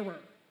terror.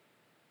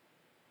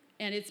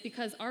 And it's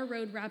because our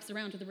road wraps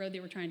around to the road they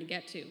were trying to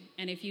get to.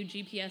 And if you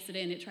GPS it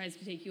in, it tries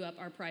to take you up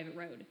our private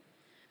road.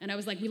 And I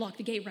was like, we locked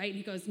the gate, right? And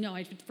he goes, no,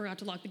 I forgot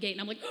to lock the gate.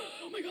 And I'm like,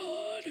 oh my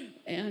God.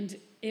 And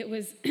it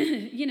was,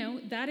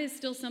 that is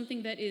still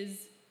something that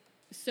is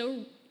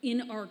so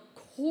in our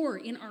core,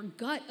 in our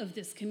gut of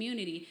this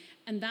community.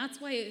 And that's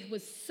why it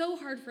was so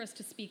hard for us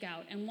to speak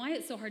out, and why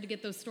it's so hard to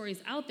get those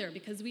stories out there,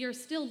 because we are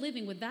still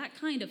living with that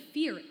kind of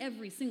fear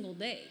every single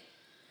day.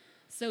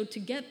 So to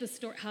get the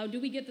story, how do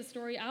we get the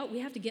story out? We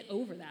have to get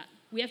over that.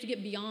 We have to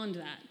get beyond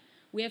that.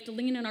 We have to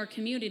lean in our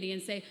community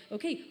and say,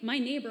 okay, my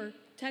neighbor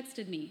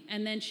texted me,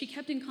 and then she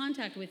kept in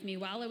contact with me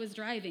while I was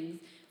driving,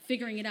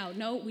 figuring it out.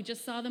 No, we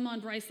just saw them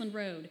on Bryceland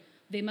Road.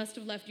 They must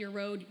have left your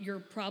road. You're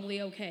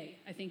probably okay.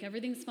 I think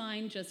everything's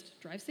fine. Just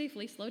drive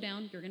safely, slow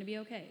down. You're going to be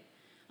okay.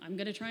 I'm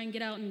going to try and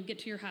get out and get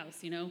to your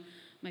house,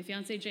 My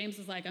fiancé James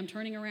is like, I'm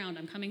turning around.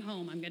 I'm coming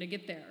home. I'm going to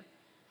get there.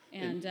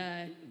 And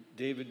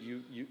David,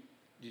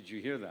 did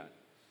you hear that?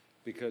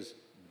 Because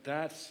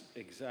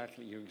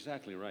you're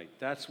exactly right.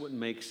 That's what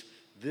makes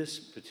this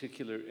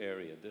particular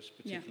area, this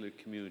particular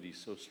community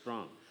so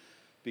strong.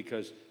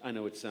 Because I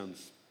know it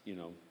sounds,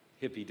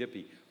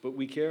 hippy-dippy, but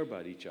we care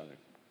about each other.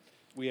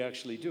 We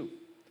actually do,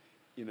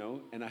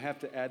 and I have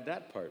to add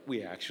that part.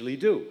 We actually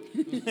do,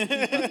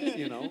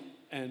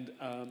 and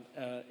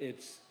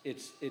it's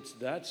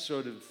that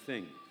sort of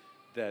thing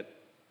that,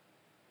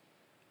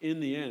 in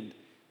the end,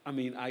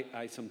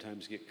 I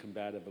sometimes get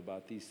combative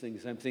about these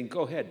things. I'm thinking,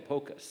 go ahead,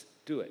 poke us,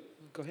 do it.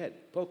 Go ahead,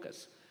 poke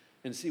us,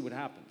 and see what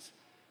happens,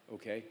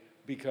 okay?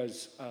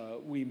 Because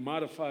we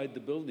modified the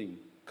building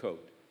code,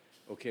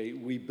 okay?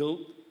 We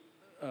built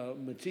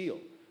Mateel.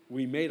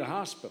 We made a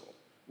hospital.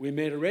 We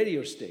made a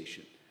radio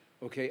station,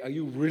 okay? Are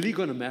you really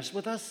going to mess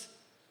with us?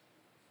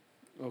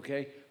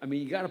 Okay?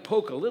 You got to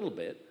poke a little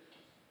bit,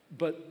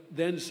 but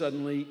then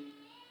suddenly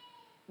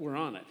we're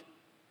on it,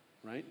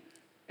 right?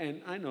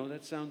 And I know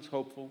that sounds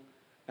hopeful,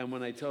 and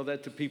when I tell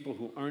that to people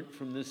who aren't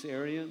from this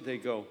area, they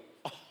go,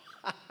 oh,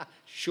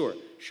 sure,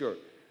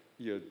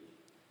 you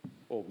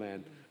old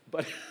man.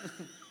 But,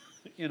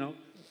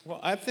 Well,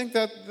 I think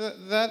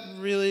that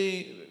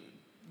really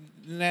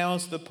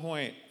nails the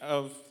point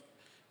of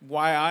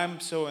why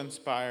I'm so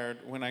inspired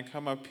when I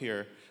come up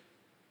here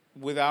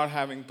without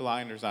having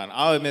blinders on.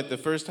 I'll admit, the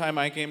first time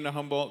I came to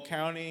Humboldt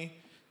County,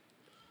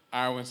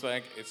 I was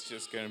like, it's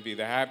just going to be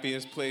the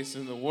happiest place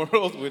in the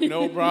world with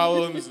no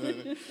problems,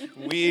 and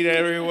weed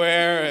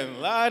everywhere,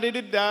 and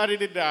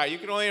la-di-da-da-di-da-da. You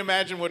can only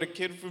imagine what a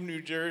kid from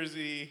New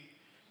Jersey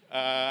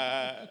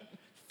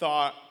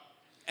thought.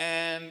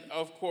 And,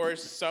 of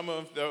course, some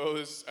of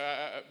those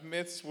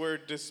myths were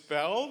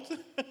dispelled,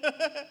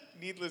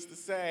 needless to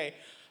say.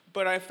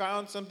 But I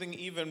found something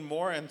even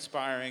more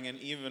inspiring and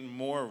even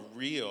more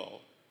real,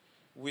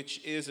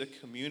 which is a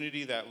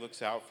community that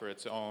looks out for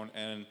its own.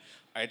 And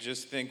I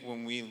just think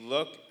when we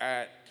look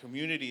at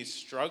communities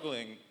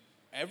struggling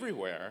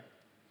everywhere,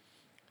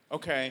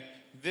 okay,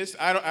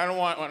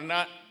 I'm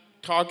not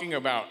talking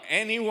about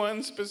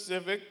anyone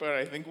specific, but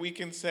I think we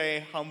can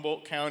say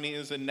Humboldt County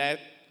is a net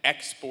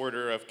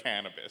exporter of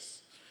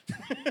cannabis.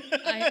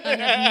 I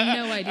have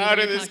no idea out what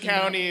of you're this talking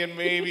county, about. and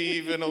maybe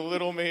even a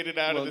little made it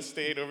out of the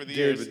state over the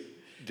years.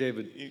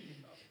 David,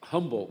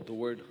 Humboldt, the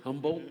word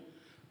Humboldt,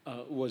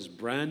 was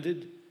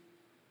branded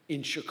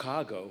in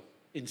Chicago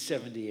in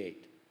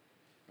 '78,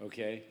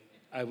 okay?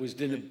 I was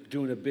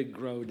doing a big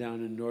grow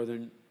down in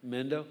northern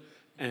Mendo,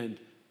 and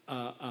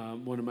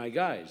one of my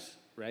guys,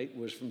 right,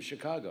 was from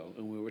Chicago,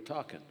 and we were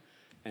talking.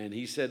 And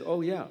he said,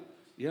 oh,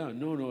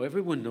 no,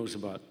 everyone knows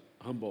about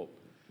Humboldt,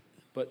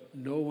 but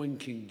no one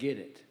can get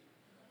it.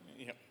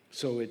 Yep.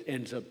 So it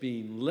ends up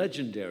being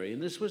legendary.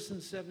 And this was in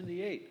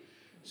 '78.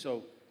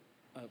 So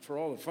for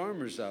all the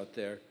farmers out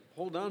there,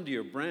 hold on to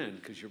your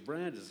brand, because your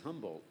brand is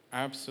Humboldt.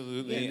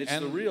 Absolutely. And it's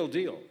the real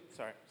deal.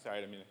 Sorry, I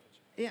didn't mean to cut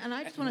you. Yeah, and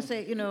I just want to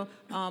say,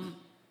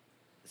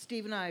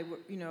 Steve and I,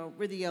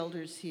 we're the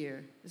elders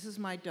here. This is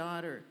my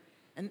daughter.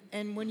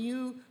 And when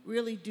you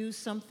really do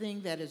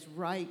something that is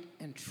right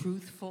and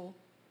truthful,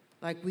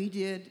 like we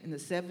did in the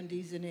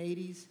 70s and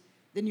 80s,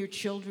 then your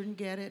children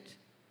get it.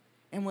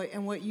 And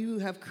what you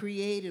have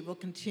created will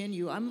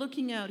continue. I'm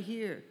looking out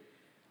here.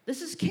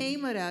 This is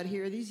KMUD out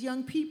here, these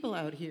young people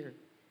out here.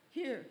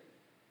 Here.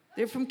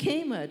 They're from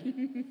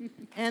KMUD.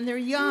 And they're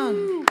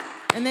young.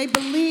 And they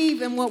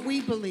believe in what we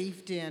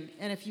believed in.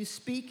 And if you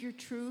speak your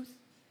truth,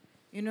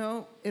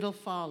 it'll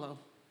follow.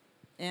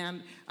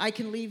 And I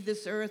can leave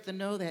this earth and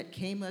know that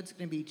KMUD's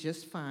going to be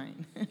just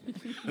fine.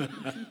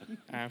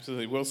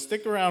 Absolutely. Well,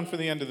 stick around for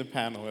the end of the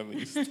panel, at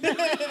least.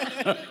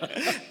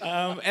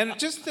 And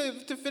just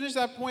to finish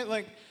that point,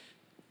 like,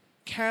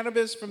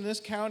 cannabis from this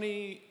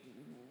county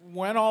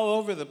went all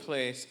over the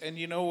place. And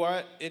you know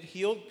what? It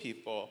healed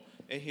people.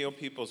 It healed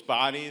people's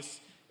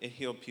bodies. It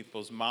healed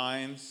people's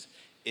minds.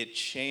 It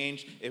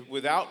changed.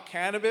 Without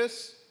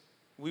cannabis,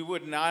 we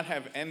would not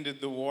have ended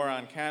the war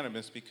on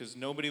cannabis because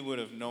nobody would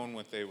have known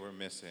what they were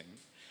missing.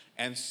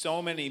 And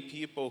so many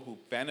people who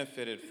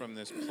benefited from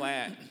this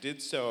plant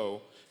did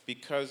so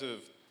because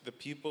of the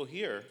people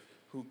here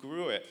who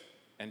grew it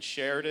and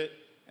shared it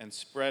and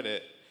spread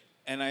it.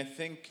 And I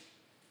think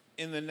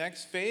in the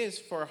next phase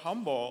for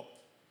Humboldt,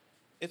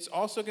 it's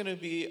also going to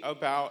be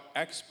about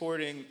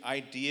exporting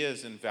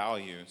ideas and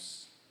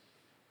values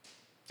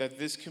that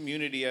this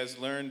community has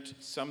learned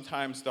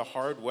sometimes the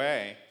hard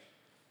way,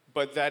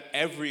 but that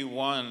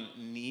everyone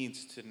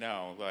needs to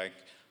know. Like,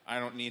 I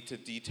don't need to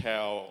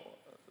detail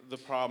the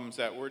problems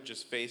that we're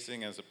just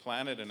facing as a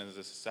planet and as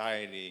a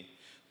society,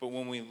 but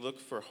when we look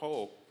for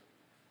hope,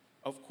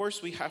 of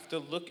course we have to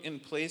look in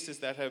places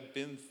that have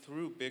been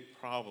through big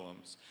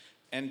problems.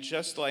 And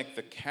just like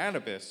the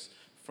cannabis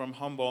from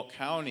Humboldt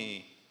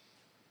County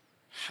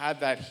had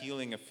that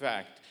healing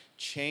effect,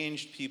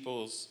 changed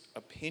people's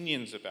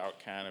opinions about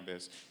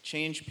cannabis,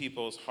 changed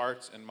people's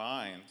hearts and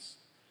minds.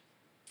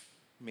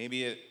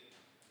 Maybe it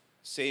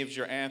saved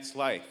your aunt's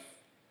life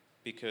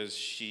because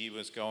she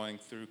was going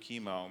through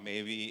chemo.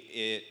 Maybe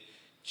it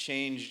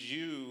changed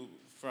you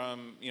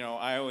from,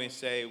 I always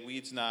say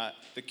weed's not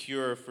the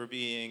cure for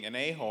being an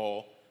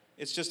a-hole.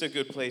 It's just a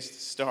good place to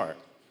start.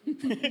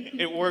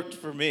 It worked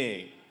for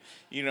me,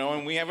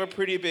 and we have a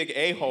pretty big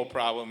a-hole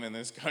problem in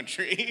this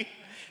country.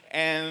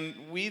 And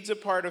weed's a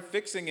part of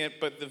fixing it,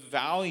 but the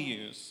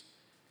values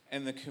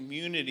and the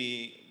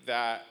community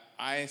that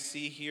I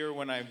see here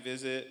when I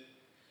visit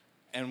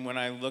and when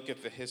I look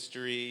at the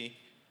history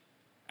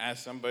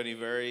as somebody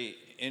very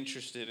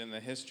interested in the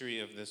history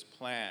of this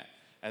plant,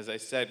 as I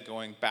said,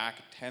 going back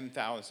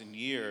 10,000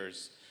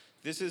 years,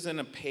 this isn't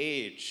a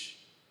page.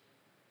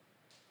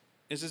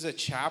 This is a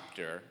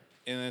chapter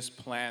in this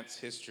plant's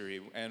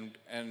history.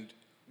 And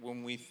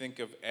when we think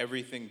of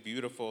everything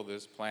beautiful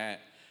this plant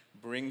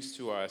brings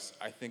to us,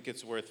 I think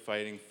it's worth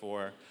fighting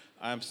for.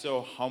 I'm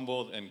so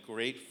humbled and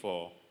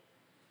grateful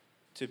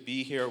to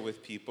be here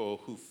with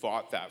people who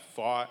fought that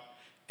fought.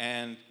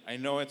 And I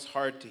know it's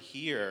hard to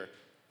hear,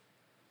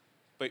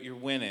 but you're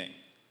winning.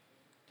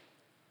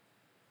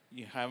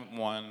 You haven't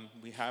won.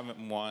 We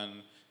haven't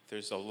won.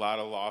 There's a lot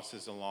of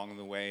losses along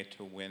the way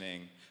to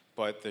winning,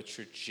 but the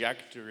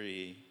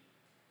trajectory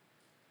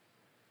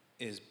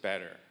is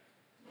better.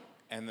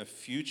 And the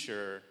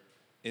future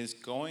is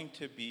going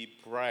to be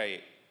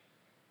bright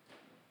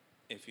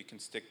if you can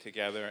stick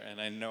together, and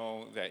I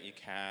know that you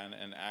can.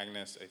 And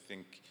Agnes, I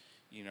think,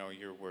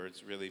 your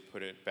words really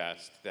put it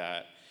best,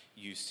 that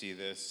you see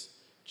this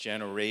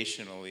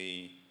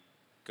generationally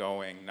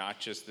going, not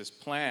just this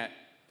plant,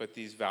 but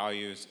these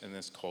values and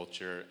this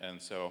culture.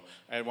 And so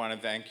I want to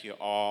thank you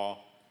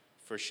all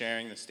for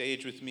sharing the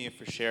stage with me,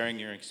 for sharing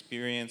your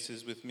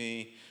experiences with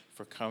me,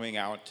 for coming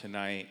out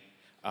tonight.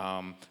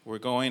 We're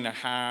going to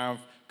have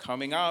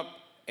coming up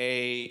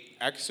an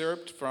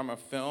excerpt from a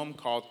film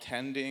called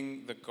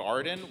Tending the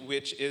Garden,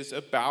 which is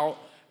about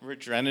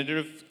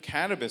regenerative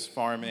cannabis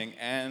farming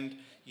and,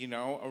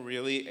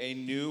 a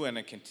new and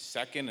a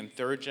second and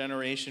third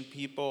generation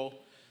people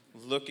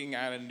looking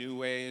at new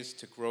ways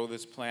to grow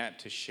this plant,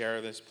 to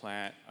share this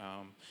plant.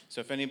 So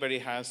if anybody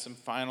has some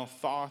final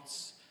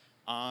thoughts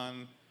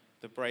on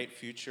the bright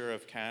future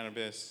of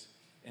cannabis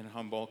in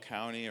Humboldt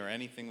County or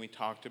anything we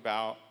talked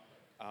about,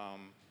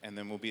 and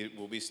then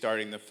we'll be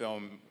starting the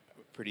film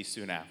pretty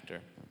soon after.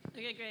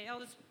 Okay, great.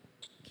 I'll just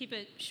keep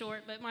it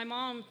short. But my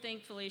mom,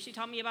 thankfully, she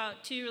taught me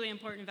about two really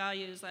important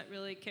values that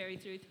really carry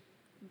through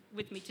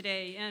with me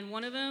today. And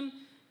one of them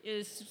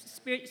is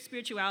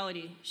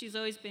spirituality. She's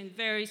always been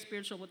very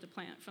spiritual with the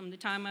plant from the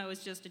time I was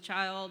just a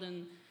child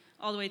and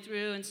all the way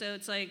through. And so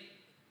it's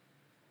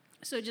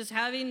so just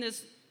having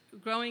this,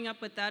 growing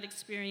up with that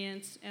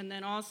experience, and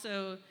then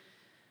also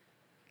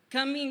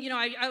coming,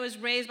 I was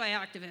raised by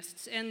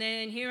activists, and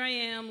then here I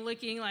am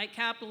looking like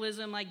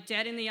capitalism, like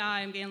dead in the eye,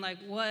 and being like,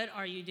 what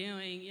are you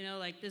doing?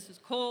 This is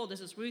cold,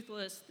 this is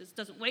ruthless, this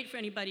doesn't wait for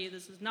anybody,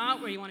 this is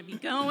not where you want to be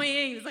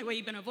going, it's like what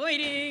you've been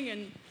avoiding,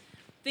 and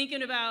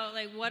thinking about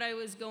what I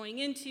was going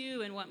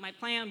into and what my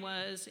plan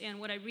was, and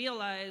what I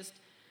realized,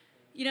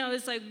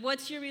 it's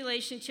what's your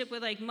relationship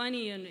with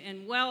money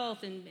and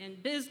wealth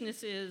and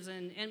businesses,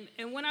 and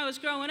when I was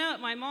growing up,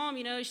 my mom,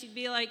 she'd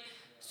be like,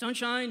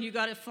 Sunshine, you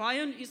gotta fly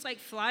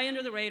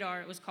under the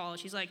radar, it was called.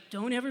 She's like,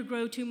 don't ever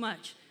grow too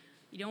much.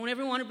 You don't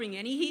ever want to bring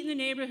any heat in the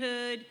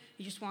neighborhood.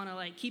 You just want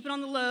to keep it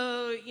on the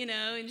low,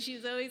 and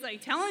she's always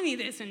telling me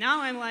this. And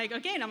now I'm like,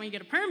 okay, now I'm gonna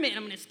get a permit,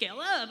 I'm gonna scale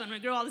up, I'm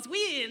gonna grow all this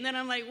weed. And then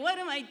I'm like, what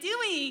am I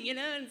doing?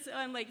 And so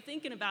I'm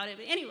thinking about it.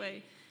 But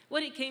anyway,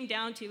 what it came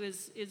down to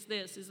is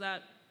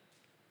that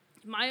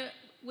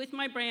with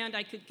my brand,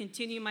 I could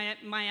continue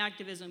my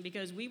activism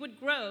because we would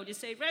grow to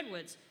save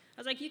redwoods. I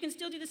was like, you can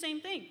still do the same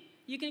thing.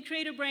 You can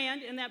create a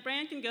brand, and that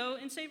brand can go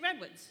and save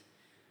redwoods.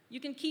 You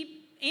can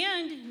keep,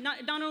 and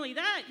not only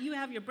that, you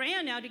have your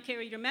brand now to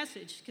carry your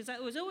message, because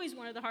that was always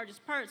one of the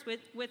hardest parts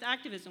with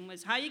activism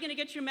was how are you going to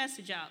get your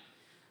message out?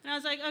 And I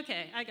was like,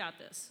 okay, I got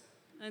this.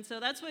 And so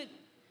that's what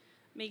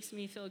makes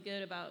me feel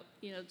good about,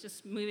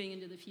 just moving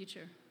into the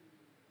future.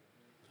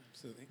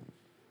 Absolutely.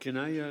 Can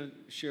I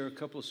share a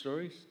couple of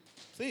stories?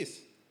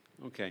 Please.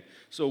 Okay.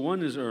 So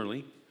one is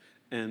early,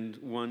 and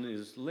one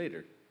is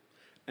later.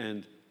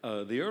 And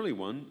the early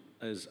one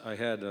is I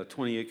had a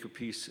 20-acre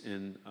piece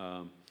in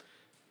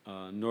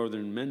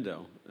northern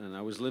Mendo, and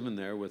I was living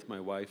there with my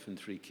wife and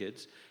 3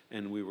 kids,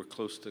 and we were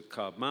close to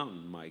Cobb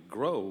Mountain. My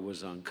grow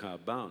was on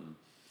Cobb Mountain.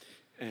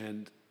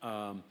 And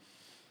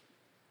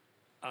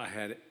I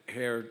had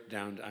hair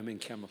down, I'm in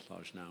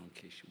camouflage now in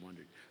case you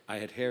wondered. I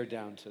had hair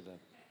down to the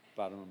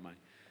bottom of my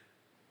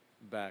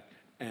back,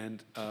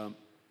 and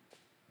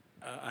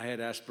I had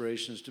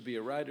aspirations to be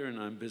a writer, and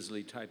I'm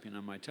busily typing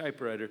on my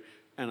typewriter,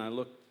 and I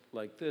looked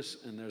like this,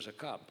 and there's a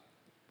cop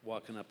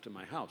walking up to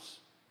my house,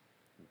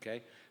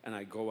 okay? And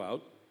I go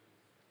out,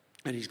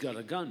 and he's got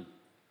a gun,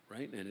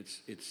 right? And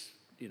it's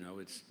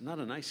not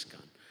a nice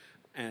gun.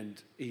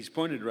 And he's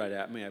pointed right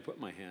at me. I put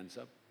my hands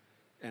up,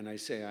 and I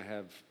say, I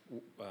have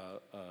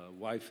a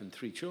wife and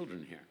 3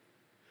 children here.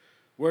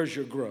 Where's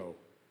your grow?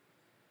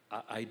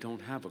 I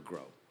don't have a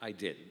grow. I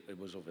did. It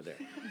was over there.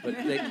 But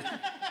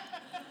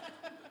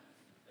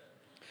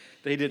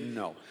they didn't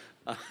know.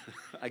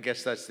 I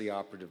guess that's the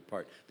operative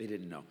part. They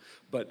didn't know.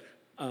 But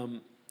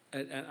and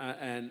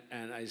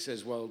I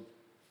says, well,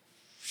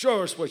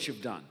 show us what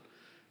you've done.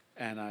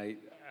 And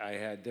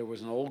there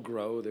was an old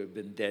grow that had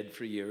been dead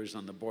for years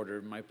on the border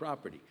of my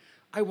property.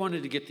 I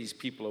wanted to get these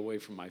people away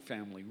from my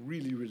family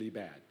really, really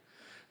bad.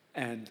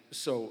 And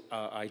so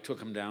I took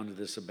them down to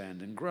this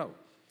abandoned grow.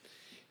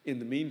 In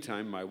the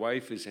meantime, my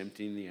wife is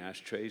emptying the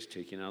ashtrays,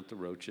 taking out the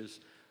roaches,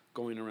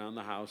 going around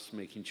the house,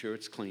 making sure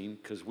it's clean,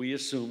 because we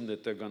assume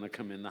that they're going to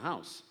come in the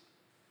house.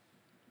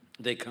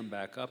 They come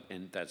back up,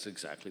 and that's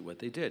exactly what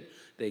they did.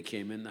 They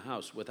came in the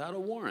house without a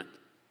warrant.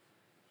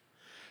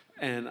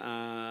 And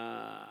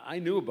I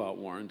knew about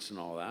warrants and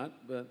all that,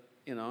 but,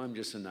 I'm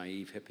just a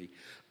naive hippie.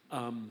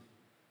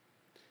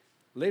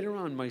 Later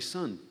on, my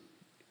son,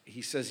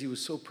 he says he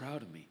was so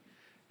proud of me.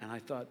 And I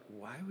thought,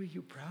 why were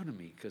you proud of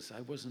me? Because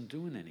I wasn't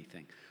doing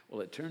anything. Well,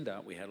 it turned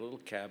out we had a little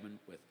cabin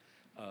with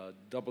a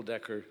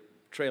double-decker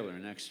trailer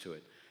next to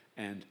it.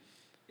 And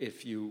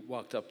if you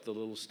walked up the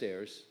little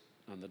stairs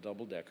on the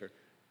double-decker,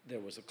 there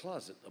was a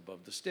closet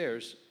above the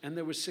stairs, and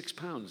there was 6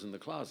 pounds in the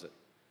closet.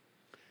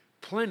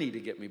 Plenty to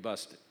get me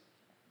busted.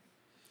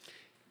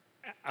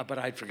 But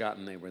I'd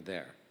forgotten they were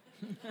there.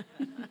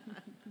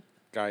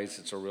 Guys,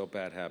 it's a real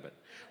bad habit.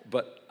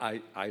 But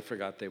I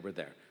forgot they were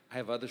there. I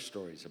have other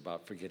stories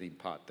about forgetting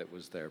pot that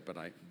was there, but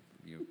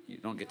you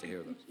don't get to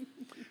hear those.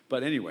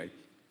 But anyway,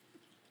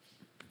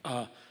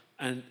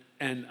 and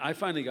I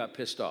finally got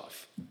pissed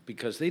off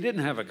because they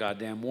didn't have a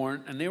goddamn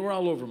warrant, and they were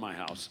all over my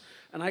house.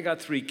 And I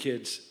got 3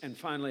 kids, and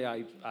finally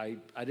I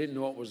didn't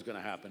know what was going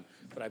to happen,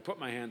 but I put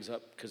my hands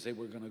up because they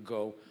were going to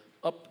go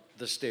up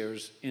the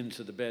stairs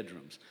into the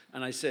bedrooms.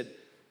 And I said,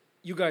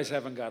 you guys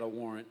haven't got a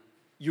warrant.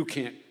 You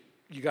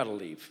got to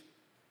leave.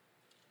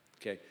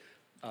 Okay.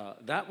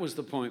 That was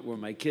the point where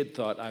my kid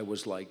thought I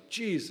was like,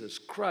 Jesus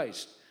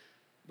Christ.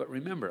 But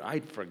remember,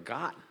 I'd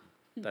forgotten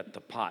that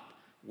the pot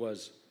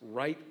was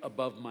right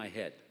above my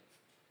head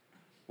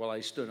while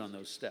I stood on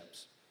those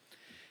steps.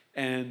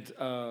 And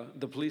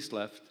the police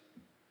left,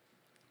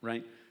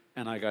 right?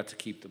 And I got to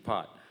keep the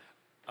pot.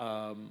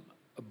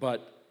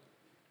 But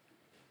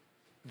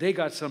they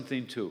got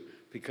something too,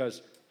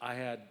 because I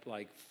had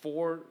like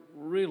 4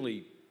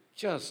 really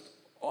just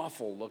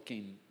awful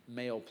looking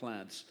male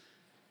plants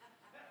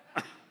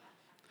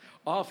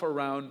off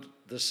around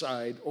the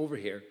side over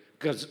here,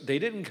 because they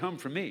didn't come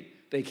from me.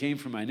 They came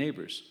from my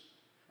neighbors.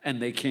 And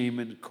they came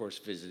and, of course,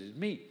 visited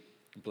me.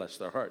 Bless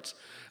their hearts.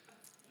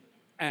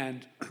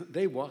 And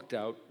they walked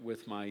out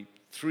with my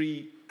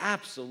 3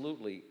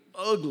 absolutely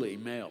ugly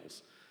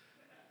males,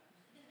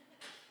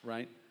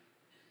 right?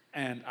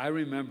 And I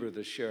remember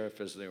the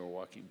sheriff, as they were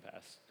walking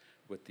past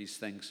with these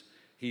things,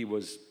 he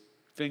was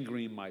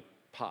fingering my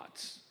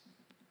pots.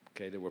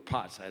 Okay, there were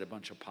pots. I had a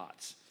bunch of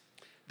pots.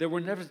 There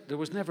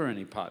was never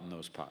any pot in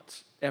those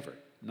pots, ever,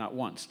 not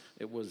once.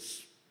 It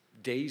was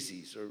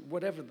daisies or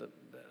whatever the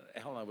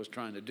hell I was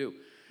trying to do,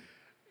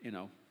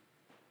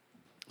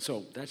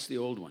 So that's the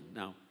old one.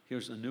 Now,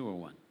 here's a newer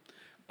one.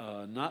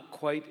 Not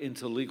quite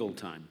into legal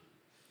time,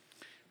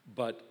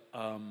 but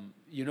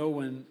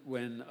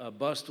when a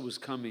bust was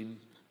coming,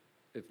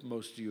 if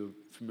most of you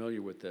are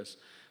familiar with this,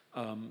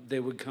 they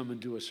would come and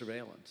do a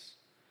surveillance.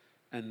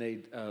 And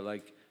they'd,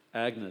 like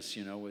Agnes,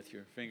 with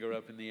your finger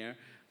up in the air,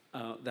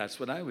 that's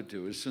what I would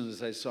do. As soon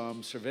as I saw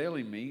them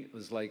surveilling me, it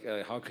was like,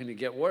 how can it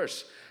get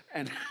worse?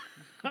 And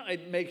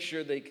I'd make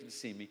sure they could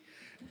see me.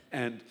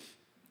 And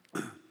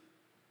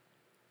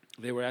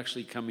they were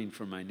actually coming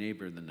for my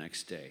neighbor the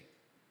next day.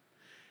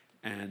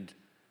 And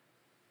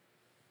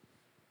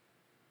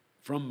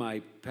from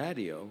my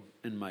patio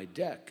and my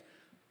deck,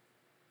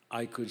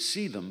 I could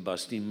see them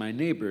busting my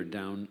neighbor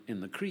down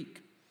in the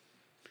creek.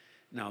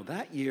 Now,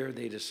 that year,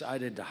 they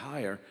decided to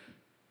hire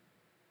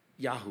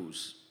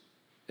yahoos.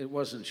 It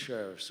wasn't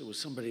sheriffs. It was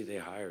somebody they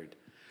hired.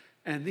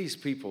 And these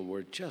people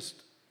were just,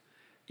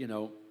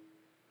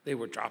 they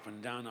were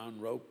dropping down on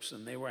ropes,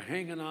 and they were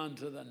hanging on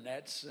to the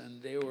nets,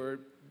 and they were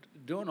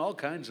doing all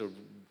kinds of...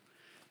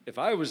 If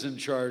I was in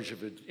charge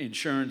of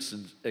insurance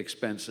and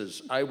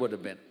expenses, I would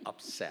have been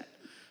upset.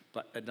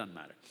 But it doesn't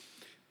matter.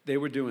 They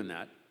were doing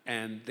that,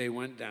 and they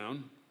went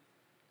down,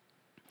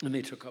 and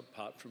they took up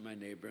pot from my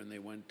neighbor, and they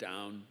went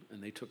down,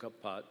 and they took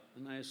up pot,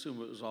 and I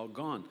assume it was all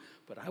gone.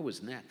 But I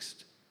was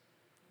next.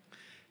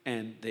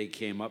 And they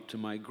came up to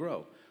my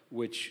grow,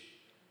 which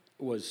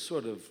was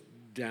sort of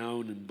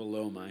down and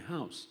below my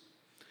house.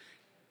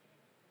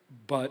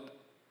 But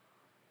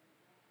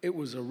it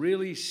was a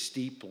really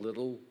steep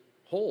little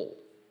hole,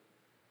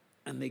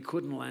 and they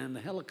couldn't land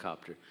the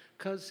helicopter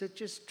because it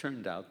just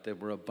turned out there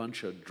were a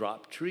bunch of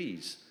dropped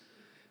trees.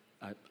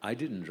 I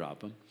didn't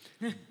drop them,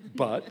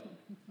 but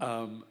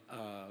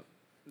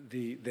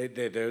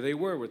there they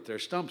were with their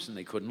stumps, and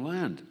they couldn't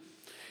land.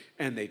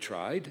 And they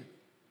tried,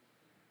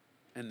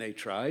 and they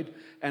tried.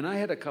 And I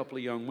had a couple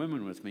of young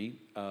women with me,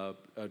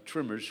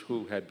 trimmers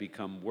who had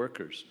become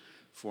workers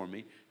for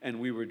me, and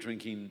we were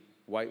drinking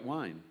white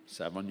wine,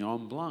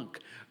 Sauvignon Blanc,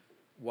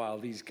 while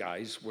these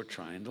guys were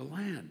trying to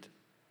land,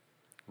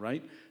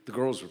 right? The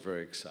girls were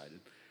very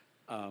excited.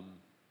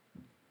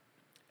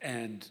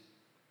 And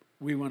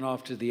we went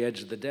off to the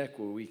edge of the deck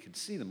where we could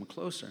see them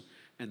closer,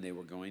 and they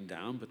were going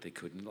down, but they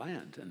couldn't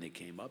land. And they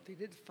came up. They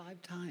did it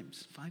 5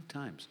 times.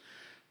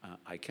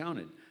 I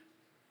counted.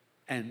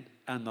 And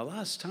on the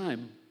last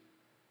time,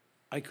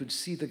 I could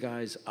see the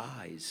guy's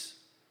eyes,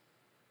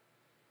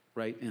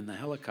 right, in the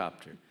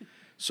helicopter.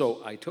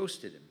 So I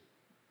toasted him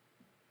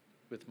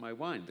with my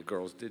wine. The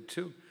girls did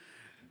too.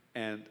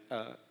 And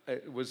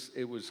it was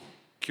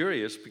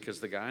curious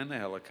because the guy in the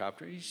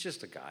helicopter, he's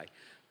just a guy.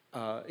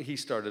 He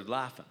started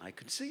laughing. I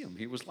could see him.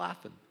 He was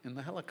laughing in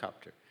the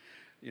helicopter,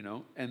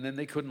 and then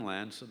they couldn't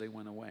land, so they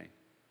went away.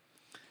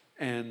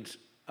 And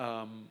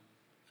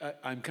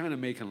I'm kind of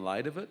making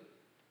light of it,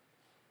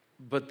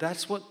 but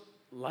that's what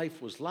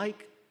life was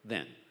like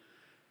then,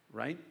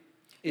 right?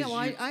 Yeah, well,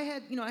 I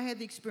had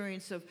the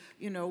experience of,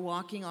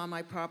 walking on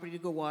my property to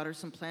go water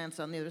some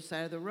plants on the other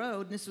side of the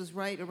road, and this was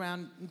right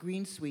around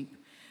Green Sweep,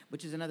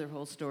 which is another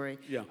whole story.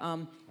 Yeah.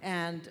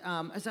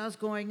 As I was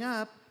going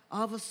up,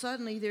 all of a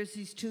sudden, there's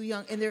these 2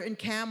 young, and they're in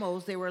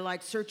camos. They were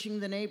like searching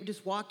the neighbor,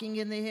 just walking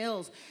in the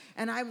hills.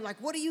 And I'm like,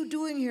 "What are you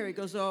doing here?" He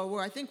goes, "Oh,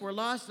 I think we're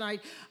lost."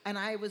 And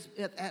I was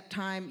at that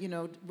time,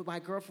 my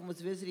girlfriend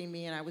was visiting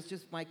me, and I was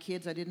just my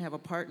kids. I didn't have a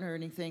partner or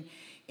anything.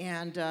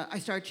 And I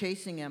started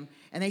chasing them,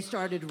 and they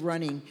started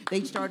running.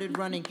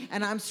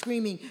 And I'm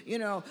screaming,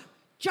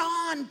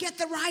 "John, get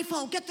the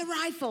rifle, get the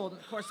rifle." And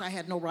of course, I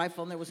had no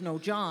rifle, and there was no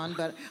John,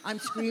 but I'm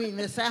screaming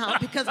this out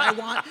because I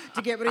want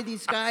to get rid of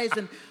these guys.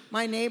 And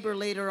my neighbor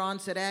later on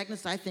said,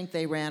 "Agnes, I think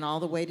they ran all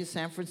the way to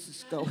San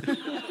Francisco."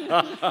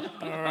 All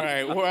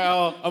right.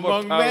 Well,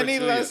 among many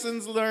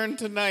lessons learned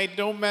tonight,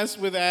 don't mess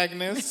with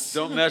Agnes.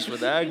 Don't mess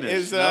with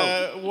Agnes.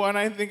 Is one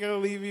I think I'll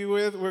leave you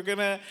with. We're going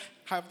to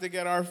have to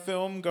get our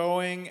film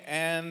going,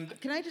 and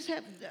Can I just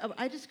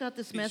I just got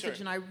this message, Sure.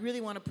 and I really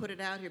want to put it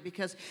out here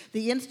because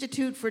the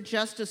Institute for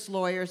Justice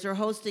Lawyers are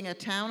hosting a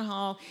town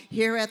hall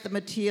here at the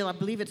Mateel. I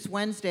believe it's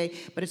Wednesday,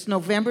 but it's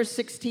November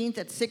 16th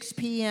at 6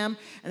 p.m.,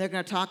 and they're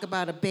going to talk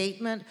about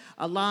abatement,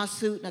 a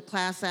lawsuit, and a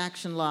class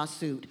action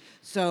lawsuit.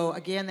 So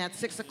again, that's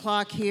 6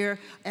 o'clock here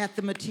at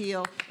the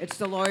Mateel. It's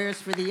the lawyers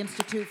for the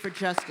Institute for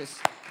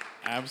Justice.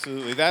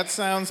 absolutely. That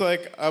sounds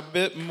like a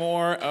bit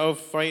more of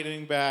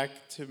fighting back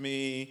to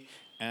me,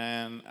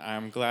 and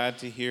I'm glad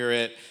to hear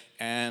it.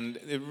 And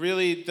it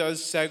really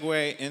does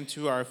segue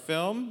into our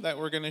film that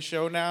we're going to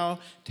show now,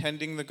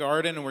 Tending the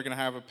Garden, and we're going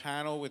to have a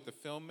panel with the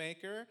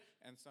filmmaker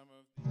and some of...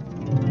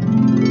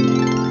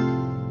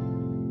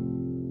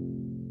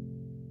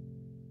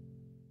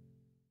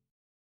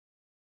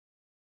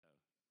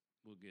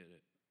 We'll get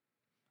it.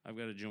 I've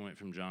got a joint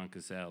from John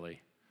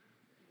Casale.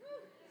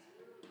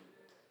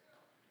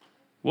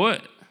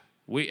 What?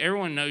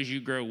 Everyone knows you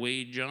grow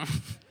weed, John.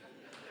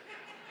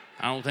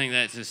 I don't think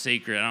that's a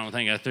secret. I don't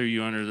think I threw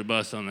you under the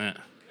bus on that.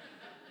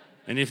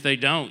 And if they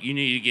don't, you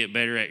need to get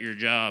better at your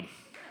job.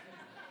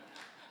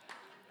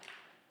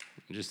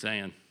 I'm just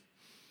saying.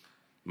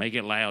 Make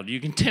it loud.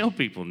 You can tell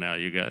people now,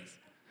 you guys.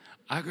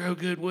 I grow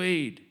good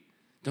weed.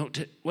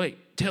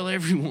 Wait, tell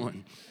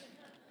everyone.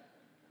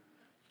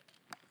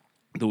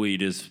 The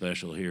weed is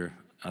special here.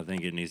 I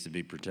think it needs to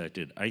be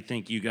protected. I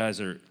think you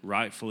guys are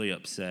rightfully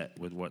upset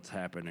with what's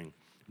happening.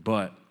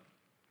 But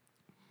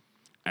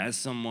as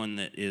someone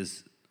that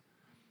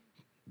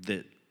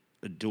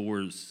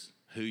adores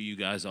who you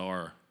guys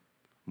are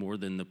more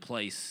than the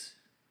place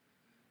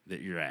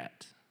that you're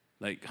at.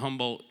 Like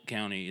Humboldt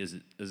County is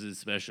a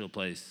special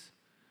place,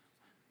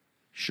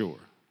 sure.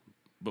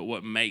 But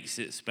what makes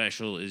it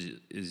special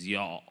is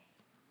y'all.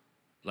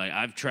 Like,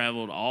 I've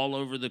traveled all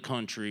over the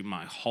country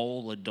my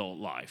whole adult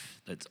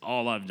life. That's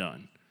all I've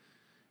done,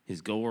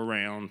 is go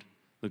around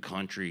the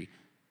country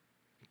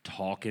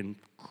talking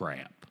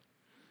crap.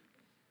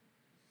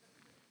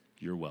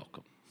 You're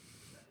welcome.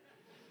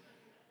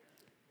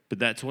 But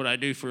that's what I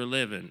do for a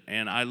living,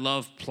 and I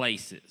love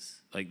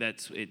places. Like,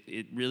 that's it.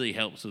 It really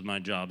helps with my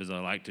job, is I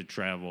like to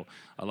travel.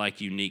 I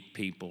like unique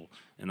people,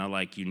 and I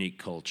like unique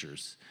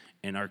cultures.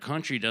 And our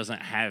country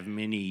doesn't have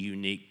many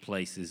unique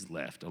places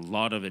left. A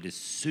lot of it is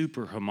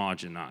super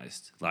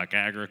homogenized, like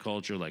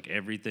agriculture, like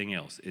everything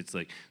else. It's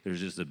like there's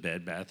just a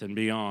Bed Bath &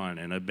 Beyond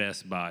and a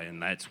Best Buy,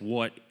 and that's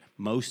what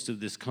most of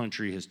this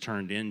country has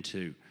turned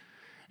into.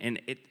 And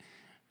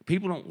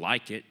people don't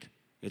like it.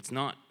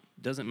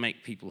 Doesn't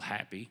make people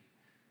happy.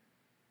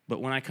 But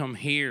when I come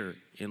here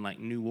in like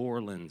New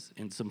Orleans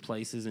and some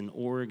places in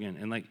Oregon,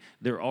 and like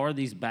there are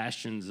these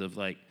bastions of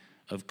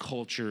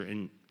culture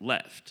and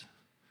left.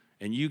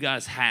 And you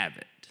guys have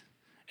it.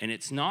 And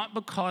it's not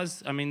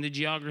because, the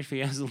geography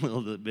has a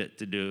little bit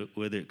to do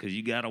with it, because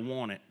you got to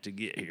want it to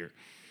get here.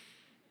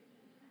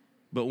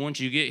 But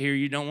once you get here,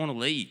 you don't want to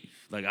leave.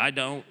 Like, I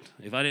don't.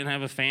 If I didn't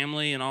have a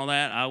family and all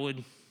that, I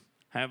would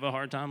have a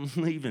hard time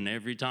leaving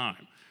every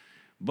time.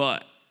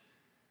 But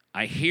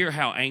I hear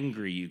how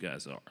angry you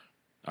guys are.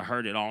 I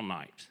heard it all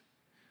night.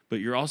 But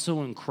you're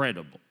also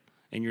incredible.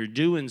 And you're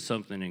doing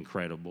something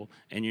incredible,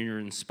 and you're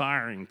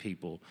inspiring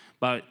people.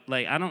 But,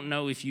 like, I don't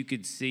know if you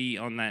could see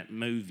on that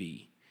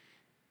movie,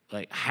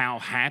 like, how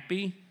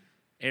happy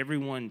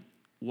everyone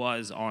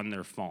was on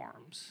their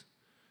farms.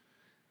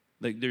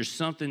 Like, there's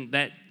something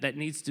that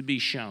needs to be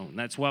shown.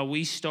 That's why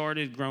we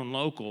started Grown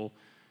Local,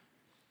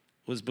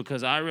 was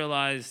because I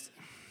realized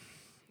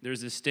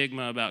there's a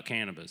stigma about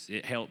cannabis.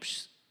 It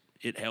helps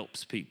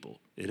people.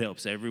 It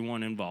helps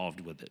everyone involved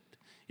with it.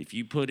 If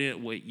you put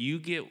in what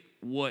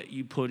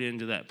you put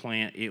into that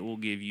plant, it will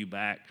give you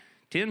back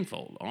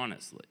tenfold,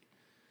 honestly.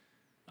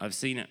 I've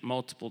seen it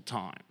multiple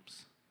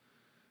times.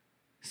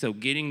 So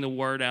getting the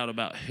word out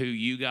about who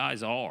you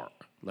guys are,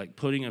 like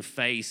putting a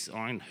face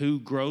on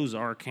who grows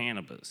our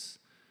cannabis,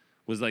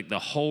 was like the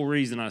whole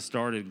reason I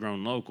started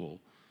Grown Local,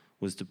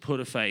 was to put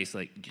a face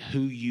like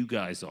who you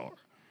guys are.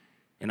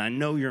 And I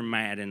know you're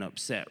mad and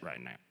upset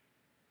right now,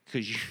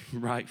 because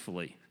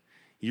rightfully,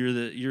 you're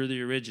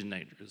the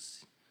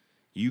originators.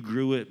 You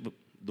grew it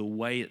the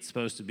way it's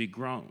supposed to be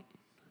grown.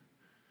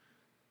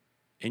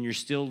 And you're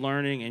still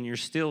learning, and you're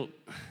still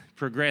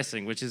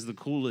progressing, which is the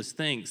coolest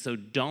thing. So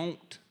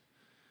don't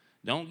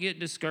get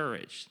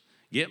discouraged.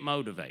 Get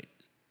motivated.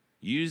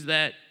 Use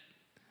that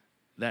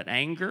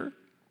anger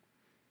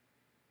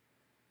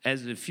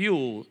as the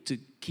fuel to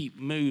keep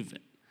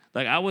moving.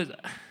 Like, I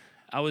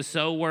was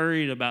so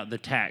worried about the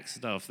tax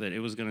stuff that it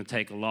was going to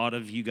take a lot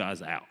of you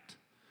guys out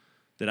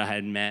that I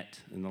had met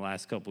in the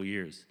last couple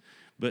years.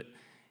 But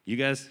you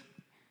guys,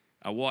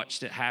 I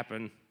watched it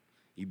happen.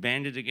 You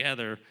banded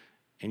together,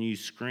 and you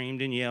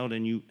screamed and yelled,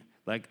 and you,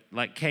 like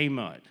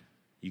KMUD.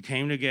 You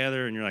came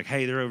together, and you're like,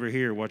 hey, they're over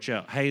here, watch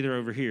out. Hey, they're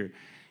over here.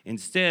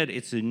 Instead,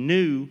 it's a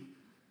new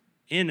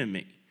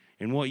enemy.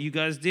 And what you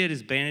guys did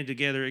is banded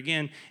together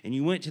again, and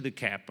you went to the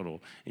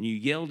Capitol, and you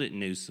yelled at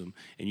Newsom,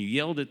 and you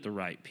yelled at the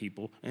right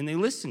people, and they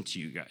listened to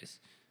you guys.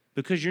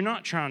 Because you're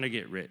not trying to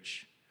get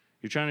rich.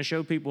 You're trying to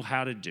show people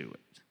how to do it.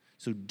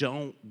 So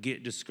don't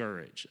get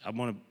discouraged.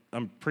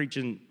 I'm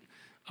preaching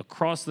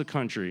across the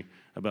country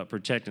about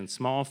protecting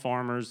small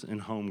farmers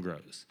and home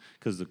grows,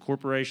 because the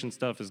corporation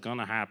stuff is going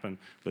to happen.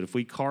 But if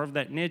we carve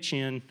that niche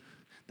in,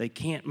 they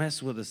can't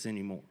mess with us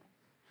anymore,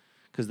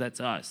 because that's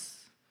us.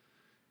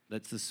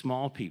 That's the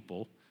small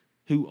people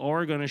who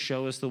are going to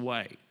show us the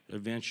way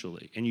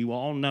eventually, and you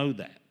all know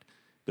that.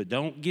 But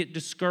don't get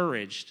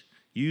discouraged.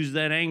 Use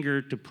that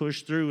anger to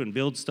push through and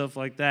build stuff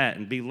like that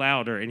and be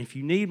louder. And if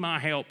you need my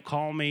help,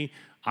 call me.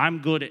 I'm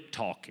good at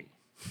talking.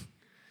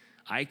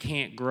 I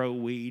can't grow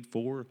weed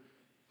for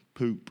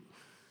poop.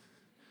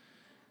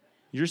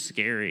 You're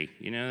scary.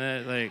 You know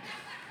that?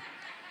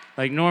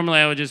 Like normally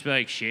I would just be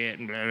like, shit,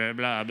 and blah, blah,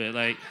 blah. But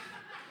like,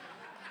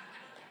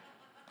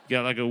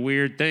 got like a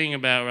weird thing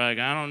about, like,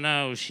 I don't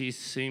know. She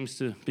seems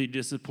to be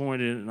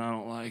disappointed, and I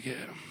don't like it.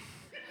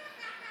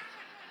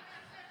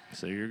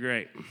 So you're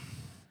great.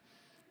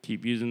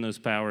 Keep using those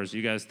powers.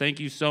 You guys, thank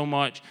you so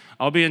much.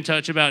 I'll be in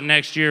touch about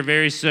next year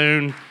very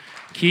soon.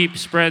 Keep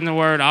spreading the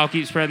word. I'll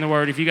keep spreading the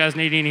word. If you guys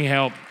need any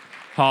help,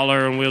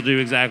 holler, and we'll do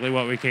exactly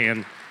what we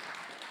can.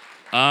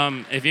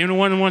 If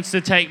anyone wants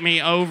to take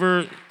me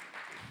over,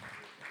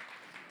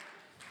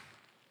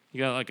 you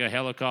got like a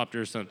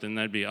helicopter or something,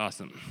 that'd be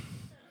awesome.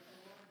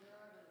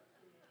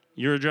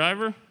 You're a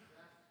driver?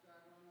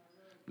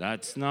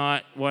 That's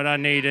not what I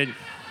needed.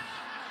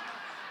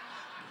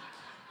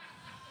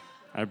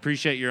 I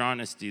appreciate your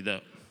honesty,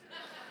 though.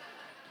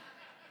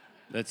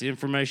 That's the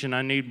information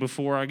I need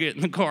before I get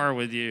in the car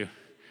with you.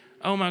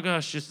 Oh my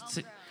gosh,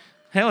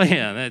 hell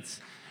yeah,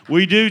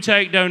 we do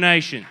take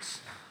donations.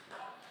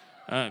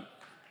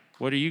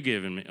 What are you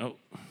giving me? Oh.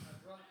 I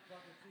brought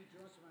a few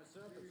joints to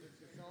myself.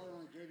 If y'all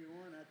only gave you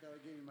one, I thought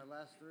I gave you my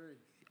last three.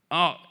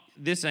 Oh,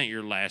 this ain't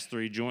your last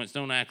 3 joints.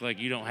 Don't act like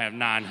you don't have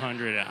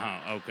 900 at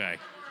home. Okay.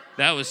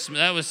 That was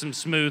some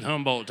smooth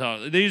Humboldt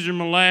talk. These are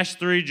my last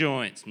 3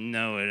 joints.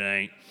 No, it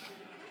ain't.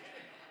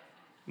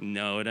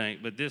 No, it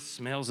ain't. But this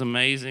smells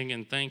amazing,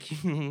 and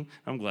thank you.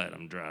 I'm glad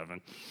I'm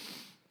driving.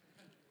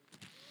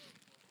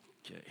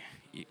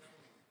 Okay.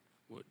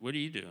 What are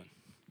you doing?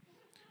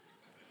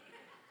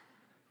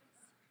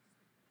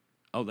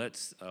 Oh,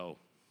 it's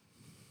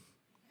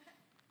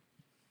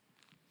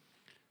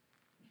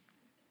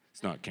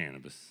not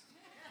cannabis.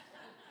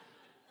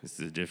 This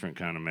is a different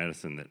kind of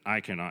medicine that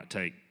I cannot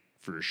take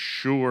for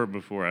sure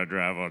before I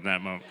drive on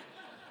that moment.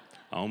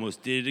 I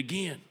almost did it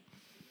again.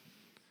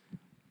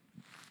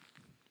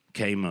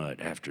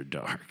 KMUD after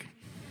dark.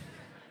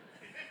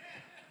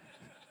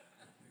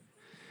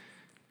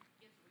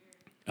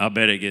 I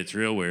bet it gets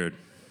real weird.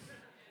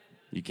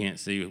 You can't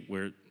see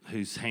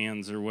whose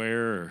hands are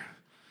where.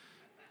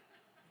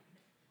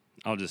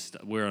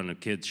 We're on a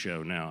kids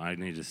show now. I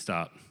need to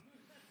stop.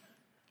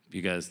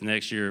 You guys,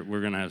 next year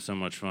we're gonna have so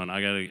much fun.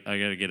 I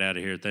gotta get out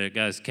of here.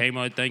 Guys,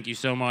 KMUD, thank you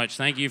so much.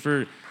 Thank you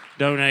for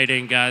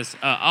donating, guys.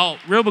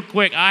 Real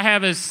quick, I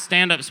have a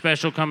stand-up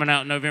special coming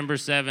out November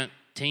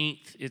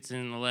 17th. It's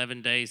in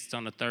 11 days. It's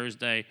on a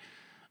Thursday.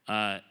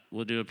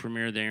 We'll do a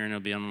premiere there, and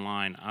it'll be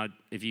online.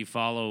 If you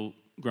follow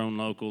Grown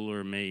Local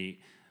or me,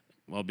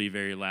 I'll be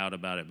very loud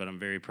about it, but I'm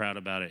very proud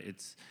about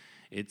it.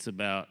 It's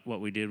about what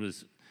we did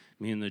was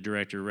me and the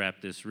director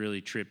wrapped this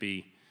really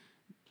trippy,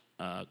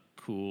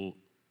 cool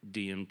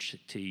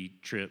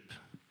DMT trip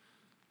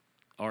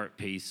art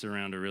piece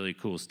around a really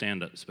cool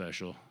stand-up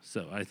special.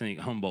 So I think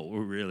Humboldt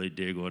will really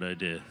dig what I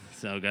did.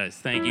 So guys,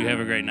 thank you. Have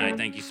a great night.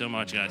 Thank you so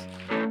much, guys.